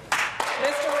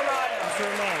 Mr. Romano. Mr.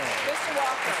 Romano. Mr.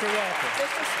 Walker. Mr. Walker.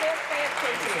 Mr. Smith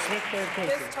Bay-Quincy. Mr. Smith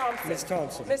Bay-Quincy. Ms. Thompson. Ms.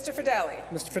 Thompson. Mr. Fideli.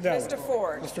 Mr. Fideli. Mr.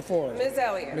 Ford. Mr. Ford. Ms.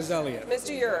 Elliott. Ms. Elliott.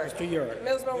 Mr. Urick. Mr. Urick.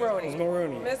 Ms. Mulroney. Ms.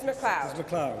 Mulroney. Ms. McLeod. Ms.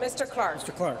 McLeod. Mr. Clark.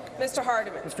 Mr. Clark. Mr.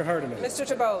 Hardeman. Mr. Hardeman. Mr.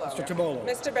 Tabolo. Mr. Tabolo.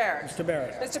 Mr. Barrett. Mr.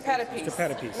 Barrett. Mr. Pettipies. Mr.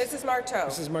 Pettipies. Mrs. Marteau.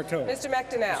 Mrs. Marteau. Mr.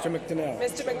 McDonnell. Mr. McDonnell.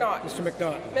 Mr. McNaughton. Mr.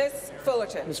 McNaughton. Ms.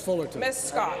 Fullerton. Ms. Fullerton. Ms.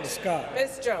 Scott. Ms. Scott.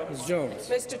 Ms. Jones. Ms. Jones.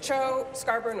 Mr. Cho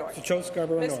Scarborough North. Mr. Cho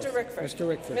Scarborough North. Mr. Rickford. Mr.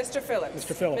 Rickford. Mr. Phillips.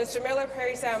 Mr. Phillips. Mr. Miller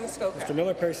Perry Salmuskoka. Mr.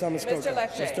 Miller Perry Salmuskoka. Mr.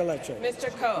 Lecce. Mr. Lecce. Mr.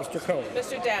 Coe. Mr. Coe.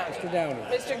 Mr. Downey. Mr. Downey.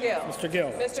 Mr. Gill. Mr.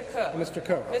 Gill. Mr. Cook. Mr.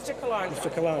 Cook. Mr. Calandra. Mr.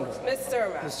 Calandra. Ms.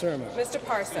 Surma. Ms. Surma. Mr.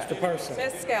 Parsa. Mr. Parsa.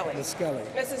 Ms. Skelly. Ms. Skelly.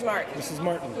 Mrs. Martin. Mrs.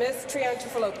 Martin. Ms.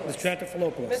 Triantafilopoulos. Ms.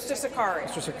 Triantafilopoulos. Mr. Sakari.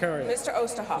 Mr. Sakari. Mr.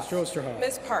 Osterhoff. Mr. Osterhoff.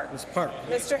 Ms. Park. Ms. Park.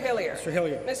 Mr. Hillier. Mr.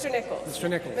 Hillier. Mr. Nichols. Mr.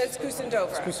 Nichols. Ms.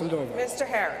 Kusendova. Ms. Kusendova. Mr.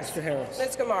 Harris. Mr. Harris.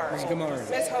 Ms. Gamari. Ms. Gamari.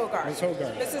 Ms. Hogarth. Ms.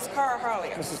 Hogarth. Mrs. Cara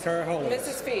Harlier. Mrs. Cara Holland.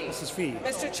 Mrs. Fee. Mrs. Fee.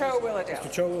 Mr. Cho Willowdale. Mr.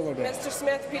 Cho Willowdale. Mr.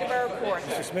 Smith Peterborough Kawartha.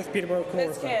 Mr. Smith Peterborough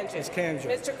Ms. Kawartha. Kanjan. Ms.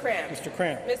 Kanjan. Mr. Cramp. Mr.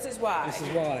 Cramp. Mrs. Y.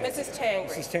 Mrs. Y. Mrs. Tangri.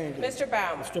 Mrs. Tangri. Mr.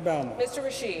 Bauman. Mr. Bauman. Mr.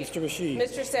 Rashid. Mr. Rashid.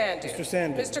 Mr. Sandu. Mr.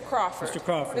 Sandu. Mr. Crawford. Mr.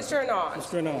 Crawford. Mr. Anand.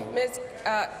 Mr. Anand. Ms.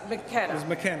 McKenna. Ms.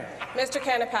 McKenna. Mr.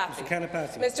 Kanapathy. Mr.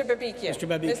 Kanapathy. Mr. Babikian. Mr.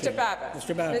 Babikian. Mr. Baba.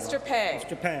 Mr. Baba. Mr. Pang.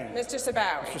 Mr. Pang. Mr.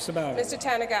 Sabawi. Mr. Sabawi. Mr.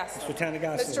 Tanagasa. Mr.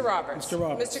 Tanagasa. Mr. Roberts. Mr.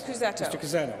 Roberts. Mr. Cusetto. Mr.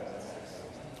 Cusetto.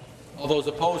 All those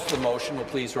opposed to the motion will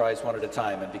please rise one at a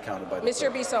time and be counted by the Mr.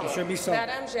 clerk. Bisson. Mr. Bisson.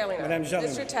 Madame Gélinas. Madame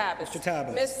Gélinas. Mr. Tabbas. Mr.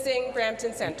 Tabbas. Ms. Singh,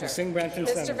 Brampton Centre. Ms. Singh, Brampton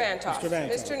Mr. Centre. Vantoff. Mr. Vantoff.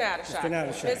 Mr. Natashak. Mr.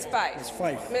 Natashak. Ms. Fife. Ms.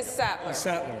 Fife. Ms. Sattler. Ms.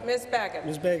 Sattler. Ms. Begum.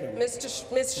 Ms. Begum. Ms.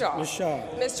 Shaw. Ms. Shaw.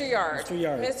 Mr. Yard. Mr.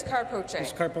 Yard. Ms. Carpoche.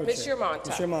 Ms. Carpoche. Ms. Yermonta.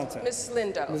 Ms. Yermonta. Ms.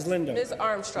 Lindo. Ms. Lindo. Ms.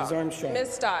 Armstrong. Ms. Armstrong. Ms.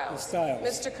 Stiles. Ms. Stiles.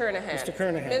 Mr. Kernahan. Mr.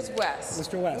 Kernahan. Ms. West.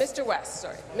 Mr. West. Mr. West,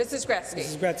 sorry. Mrs. Gretzky.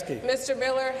 Mrs. Gretzky. Mr.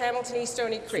 Miller, Hamilton East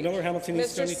Stony Creek. Miller, Hamilton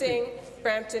East, Mr. Stony Singh, Creek.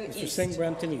 Brampton Mr. East. Singh,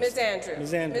 Brampton East. Ms. Andrews.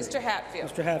 Ms. Andrews. Mr.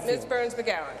 Hatfield. Mr. Hatfield. Ms.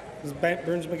 Burns-McGowan. Ms.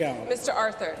 Burns McGowan. Mr.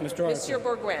 Arthur. Mr. Arthur. Monsieur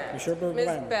Bourguin. Monsieur Bourguin.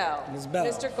 Ms. Bell. Ms. Bell.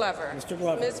 Mr. Glover. Mr.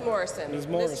 Glover. Ms. Morrison. Ms.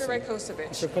 Morrison. Mr. Rakosovic.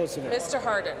 Mr. Kosovic. Mr.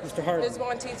 Harden. Mr. Harden. Ms.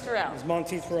 Monteith Farrell. Ms.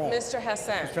 Monteith Farrell. Mr.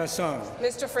 Hassan. Mr. Hassan.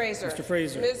 Mr. Fraser. Mr.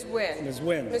 Fraser. Ms. Wynne. Ms.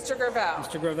 Wynne. Mr. Gravel.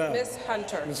 Mr. Gravel. Ms.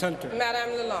 Hunter. Ms. Hunter. Madame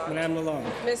Lalonde. Madame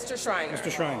Lalonde. Mr. Schreiner. Mr.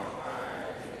 Schreiner.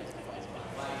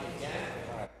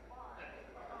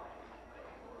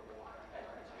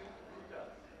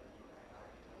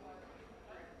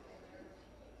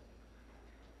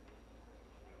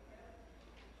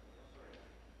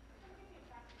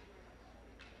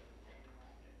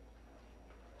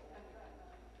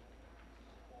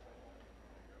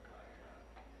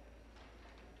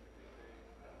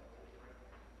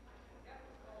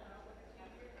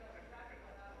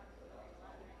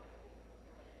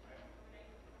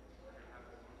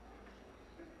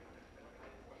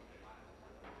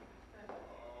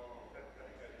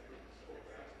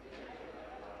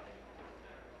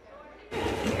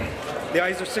 The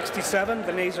ayes are 67,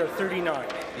 the nays are 39.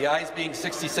 The ayes being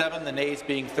 67, the nays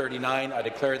being 39, I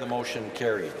declare the motion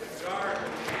carried.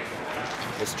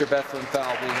 Mr. Bethlen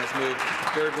Falvey has moved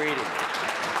third reading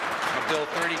of Bill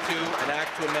 32, an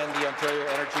act to amend the Ontario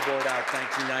Energy Board Act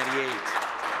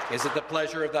 1998. Is it the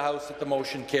pleasure of the House that the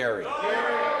motion carry?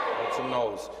 Votes and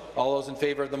noes. All those in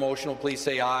favour of the motion will please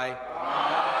say aye.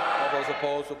 All those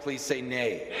opposed will please say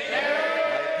nay. In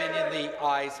my opinion, the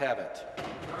ayes have it.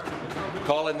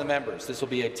 Call in the members. This will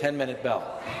be a 10-minute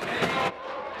bell.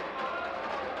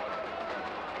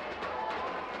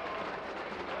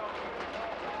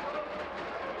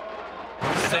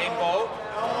 Same vote?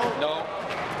 No.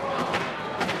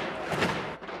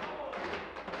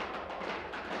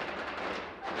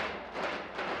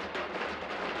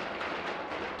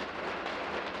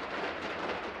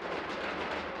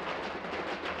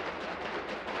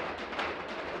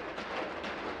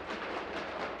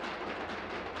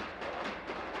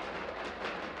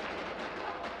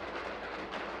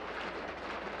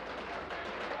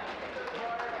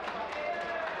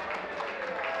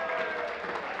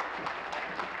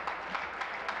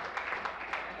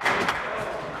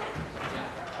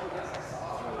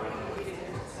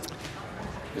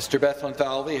 Mr. Bethlen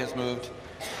Falvey has moved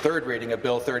third reading of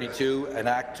Bill 32, an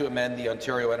act to amend the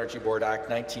Ontario Energy Board Act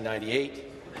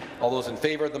 1998. All those in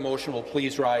favour of the motion will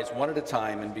please rise one at a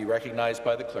time and be recognized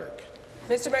by the clerk.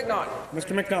 Mr. McNaughton.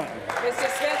 Mr. McNaughton.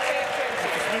 Mr. Smith.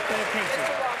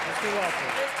 Mr.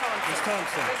 Walker. Ms.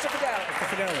 Thompson. Ms. Mr. Fidelli. Mr.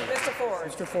 Fidelli. Mr.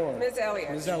 Ford. Mr. Ford. Ms.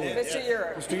 Elliott. Ms. Elliott. Mr.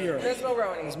 Urick. Mr. Urick. Ms.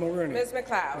 Mulroney. Ms. Mulroney. Ms.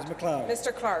 McLeod. Ms. McLeod.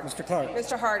 Mr. Clark. Mr. Clark.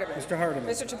 Mr. Hardeman. Mr. Hardeman.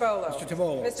 Mr. Tibolo. Mr.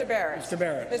 Tibolo. Mr. Barrett. Mr.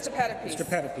 Barrett. Mr. Pettipies. Mr.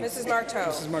 Pettipies. Mrs. Martow.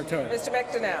 Mrs. Martow. Mr.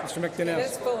 McDonnell. Mr. McDonnell.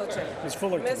 Ms. Fullerton. Ms.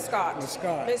 Fullerton. Ms. Scott. Ms.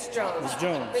 Scott. Ms. Jones. Ms.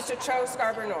 Jones. Mr. Cho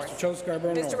Scarborough North. Mr. Cho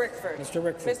Scarborough Mr. North. Rickford. Mr.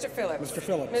 Rickford. Mr. Phillips. Mr.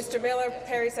 Phillips. Mr. Miller,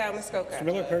 Perry Sound, Muskoka. Mr.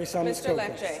 Miller, Perry Sound, Mr. Muskoka.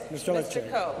 Lecce. Mr. Lecce.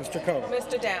 Mr. Coe. Mr. Coe.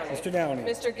 Mr. Downey. Mr. Downey.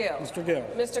 Mr. Gill. Mr. Gill.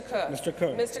 Mr. Cook. Mr.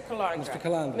 Cook. Mr. Calandra. Mr.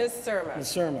 Calandra. Ms. Surma. Ms.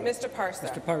 Surma. Mr. Parsa.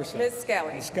 Mr. Parsa. Ms.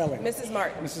 Skelly. Ms. Skelly. Mrs.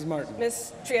 Martin. Mrs. Martin.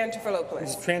 Ms. Triantafilopoulos.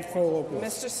 Ms. Tranfolopoulos.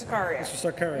 Mr. Sakaria.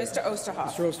 Mr. Sakaria. Mr.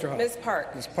 Osterhoff. Mr. Osterhoff. Ms.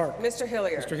 Park. Ms. Park. Mr.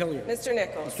 Hilliard. Mr. Hilliard. Mr.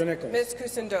 Nichols. Mr. Nichols. Ms.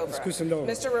 Kusindova. Ms. Kusindova.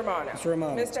 Mr. Romano. Mr.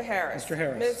 Romano. Mr. Harris. Mr.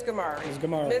 Harris. Ms. Gamari. Ms.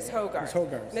 Gamari. Ms. Hogarth. Ms.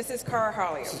 Hogarth. Mrs. Cara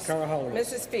Hollios. Mrs. Cara Hollios.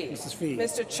 Mrs. Fee. Mrs. Fee.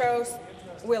 Mr. Cho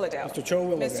Willowdale. Mr. Cho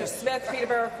Willowdale. Mr. Smith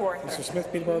Peterborough Kawartha. Mr.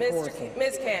 Smith Peterborough Kawartha.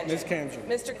 Ms. Kanji. Ms. Kanji.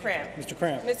 Mr. Cramp. Mr.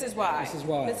 Cramp. Mrs. Y. Mrs.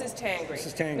 Y. Mrs. Tangri.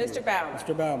 Mrs. Tangri. Mr. Bauman.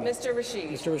 Mr. Bauman. Mr.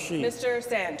 Rashid. Mr. Rashid. Mr.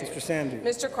 Sandu. Mr. Sandu.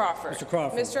 Mr. Crawford. Mr.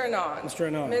 Crawford. Mr. Anand. Mr.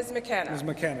 Anand. Ms. McKenna. Ms.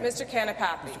 McKenna. Mr.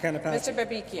 Kanapathi. Mr. Kanapathi. Mr.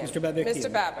 Babikian. Mr. Babikian.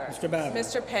 Mr. Baber. Mr. Baber.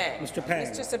 Mr. Pang. Mr. Pang.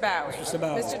 Mr. Sabawi. Mr.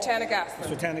 Sabawi. Mr. Tanagatha.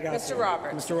 Mr. Tanagatha. Mr.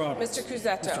 Roberts. Mr. Roberts. Mr.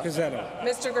 Cusetto. Mr. Cusetto.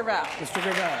 Mr. Gravel. Mr.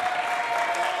 Gravel.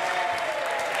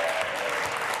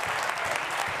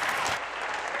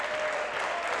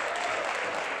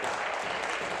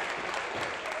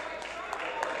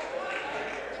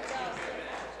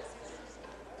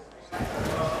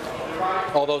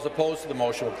 All those opposed to the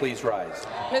motion will please rise.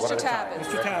 Mr. Tabuns.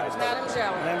 Mr. Tabuns. Madam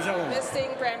Jelen. Madam Jelen. Ms. Singh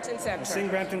Brampton Centre. Ms. Singh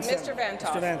Brampton Centre. Mr.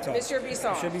 Vantoff. Mr. Vantoff. Mr.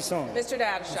 Bisson. Mr. Bisson. Mr.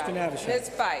 Dadashaw. Mr. Dadashaw. Ms.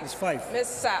 Fife. Ms. Fife. Ms.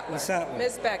 Sattler. Ms. Sattler.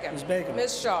 Ms. Begum. Ms. Begum.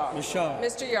 Ms. Shaw. Ms. Shaw.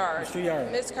 Mr. Yard. Mr.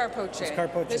 Yard. Ms. Carpoche. Ms.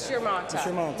 Carpoche. Ms. Yermonta. Ms.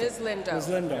 Yermonta. Ms. Lindo. Ms.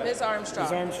 Lindo. Ms. Armstrong.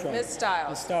 Ms. Armstrong. Ms. Stiles.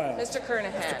 Ms. Stiles. Mr.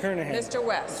 Kernahan. Mr. Kernahan. Mr.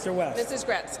 West. Mr. West. Mrs.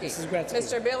 Gretzky. Mrs. Gretzky.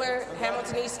 Mr. Miller,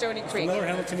 Hamilton East, Stony Creek. Miller,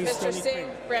 Hamilton East, Mr. Stony Singh,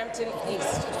 Creek. Brampton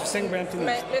East. Mr. Singh Brampton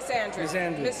East. Miss Andrews. Ms.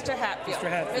 Andrews. Mr. Hatfield. Mr.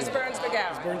 Hatfield. Ms. Burns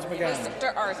McGowan. Ms. Burns McGowan.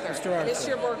 Mr. Arthur. Mr. Arthur.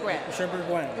 Mr. Bourgouin. Mr.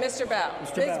 Bourgouin. Mr. Bell.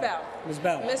 Mr. Ms. Bell. Bell. Ms.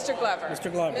 Bell. Mr. Glover.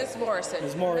 Mr. Glover. Ms. Morrison.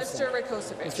 Ms. Morrison. Mr.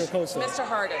 Rakosovic. Mr. Rakosovic. Mr.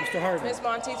 Hardin. Mr. Hardin. Ms.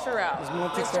 Monteith Farrell. Ms.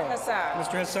 Monteith Mr. Farrell. Hassan.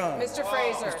 Mr. Hassan. Mr.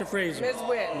 Fraser. Mr. Fraser. Ms.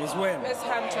 Wynne. Ms. Wynne. Ms.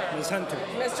 Hunter. Ms. Hunter.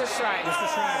 Mr. Schreiner. Mr.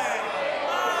 Schreiner.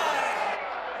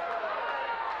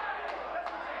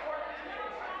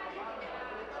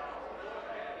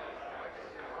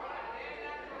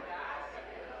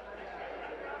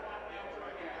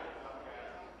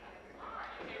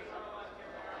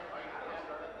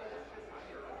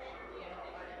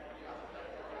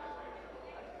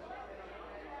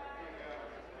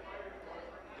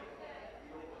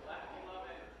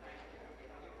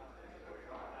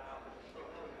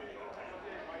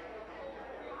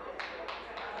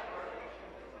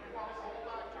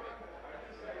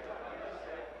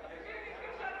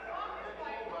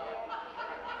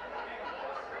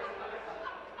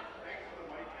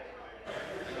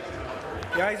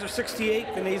 The ayes are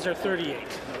 68, the nays are 38.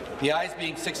 The ayes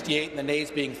being 68 and the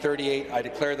nays being 38, I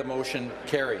declare the motion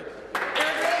carried. Be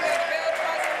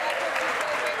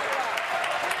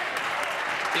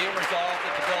it resolved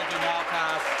that the bill do now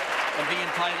pass and be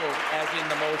entitled as in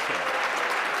the motion.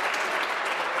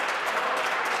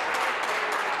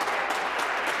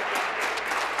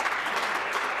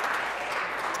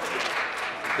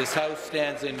 This House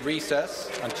stands in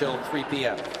recess until 3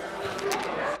 p.m.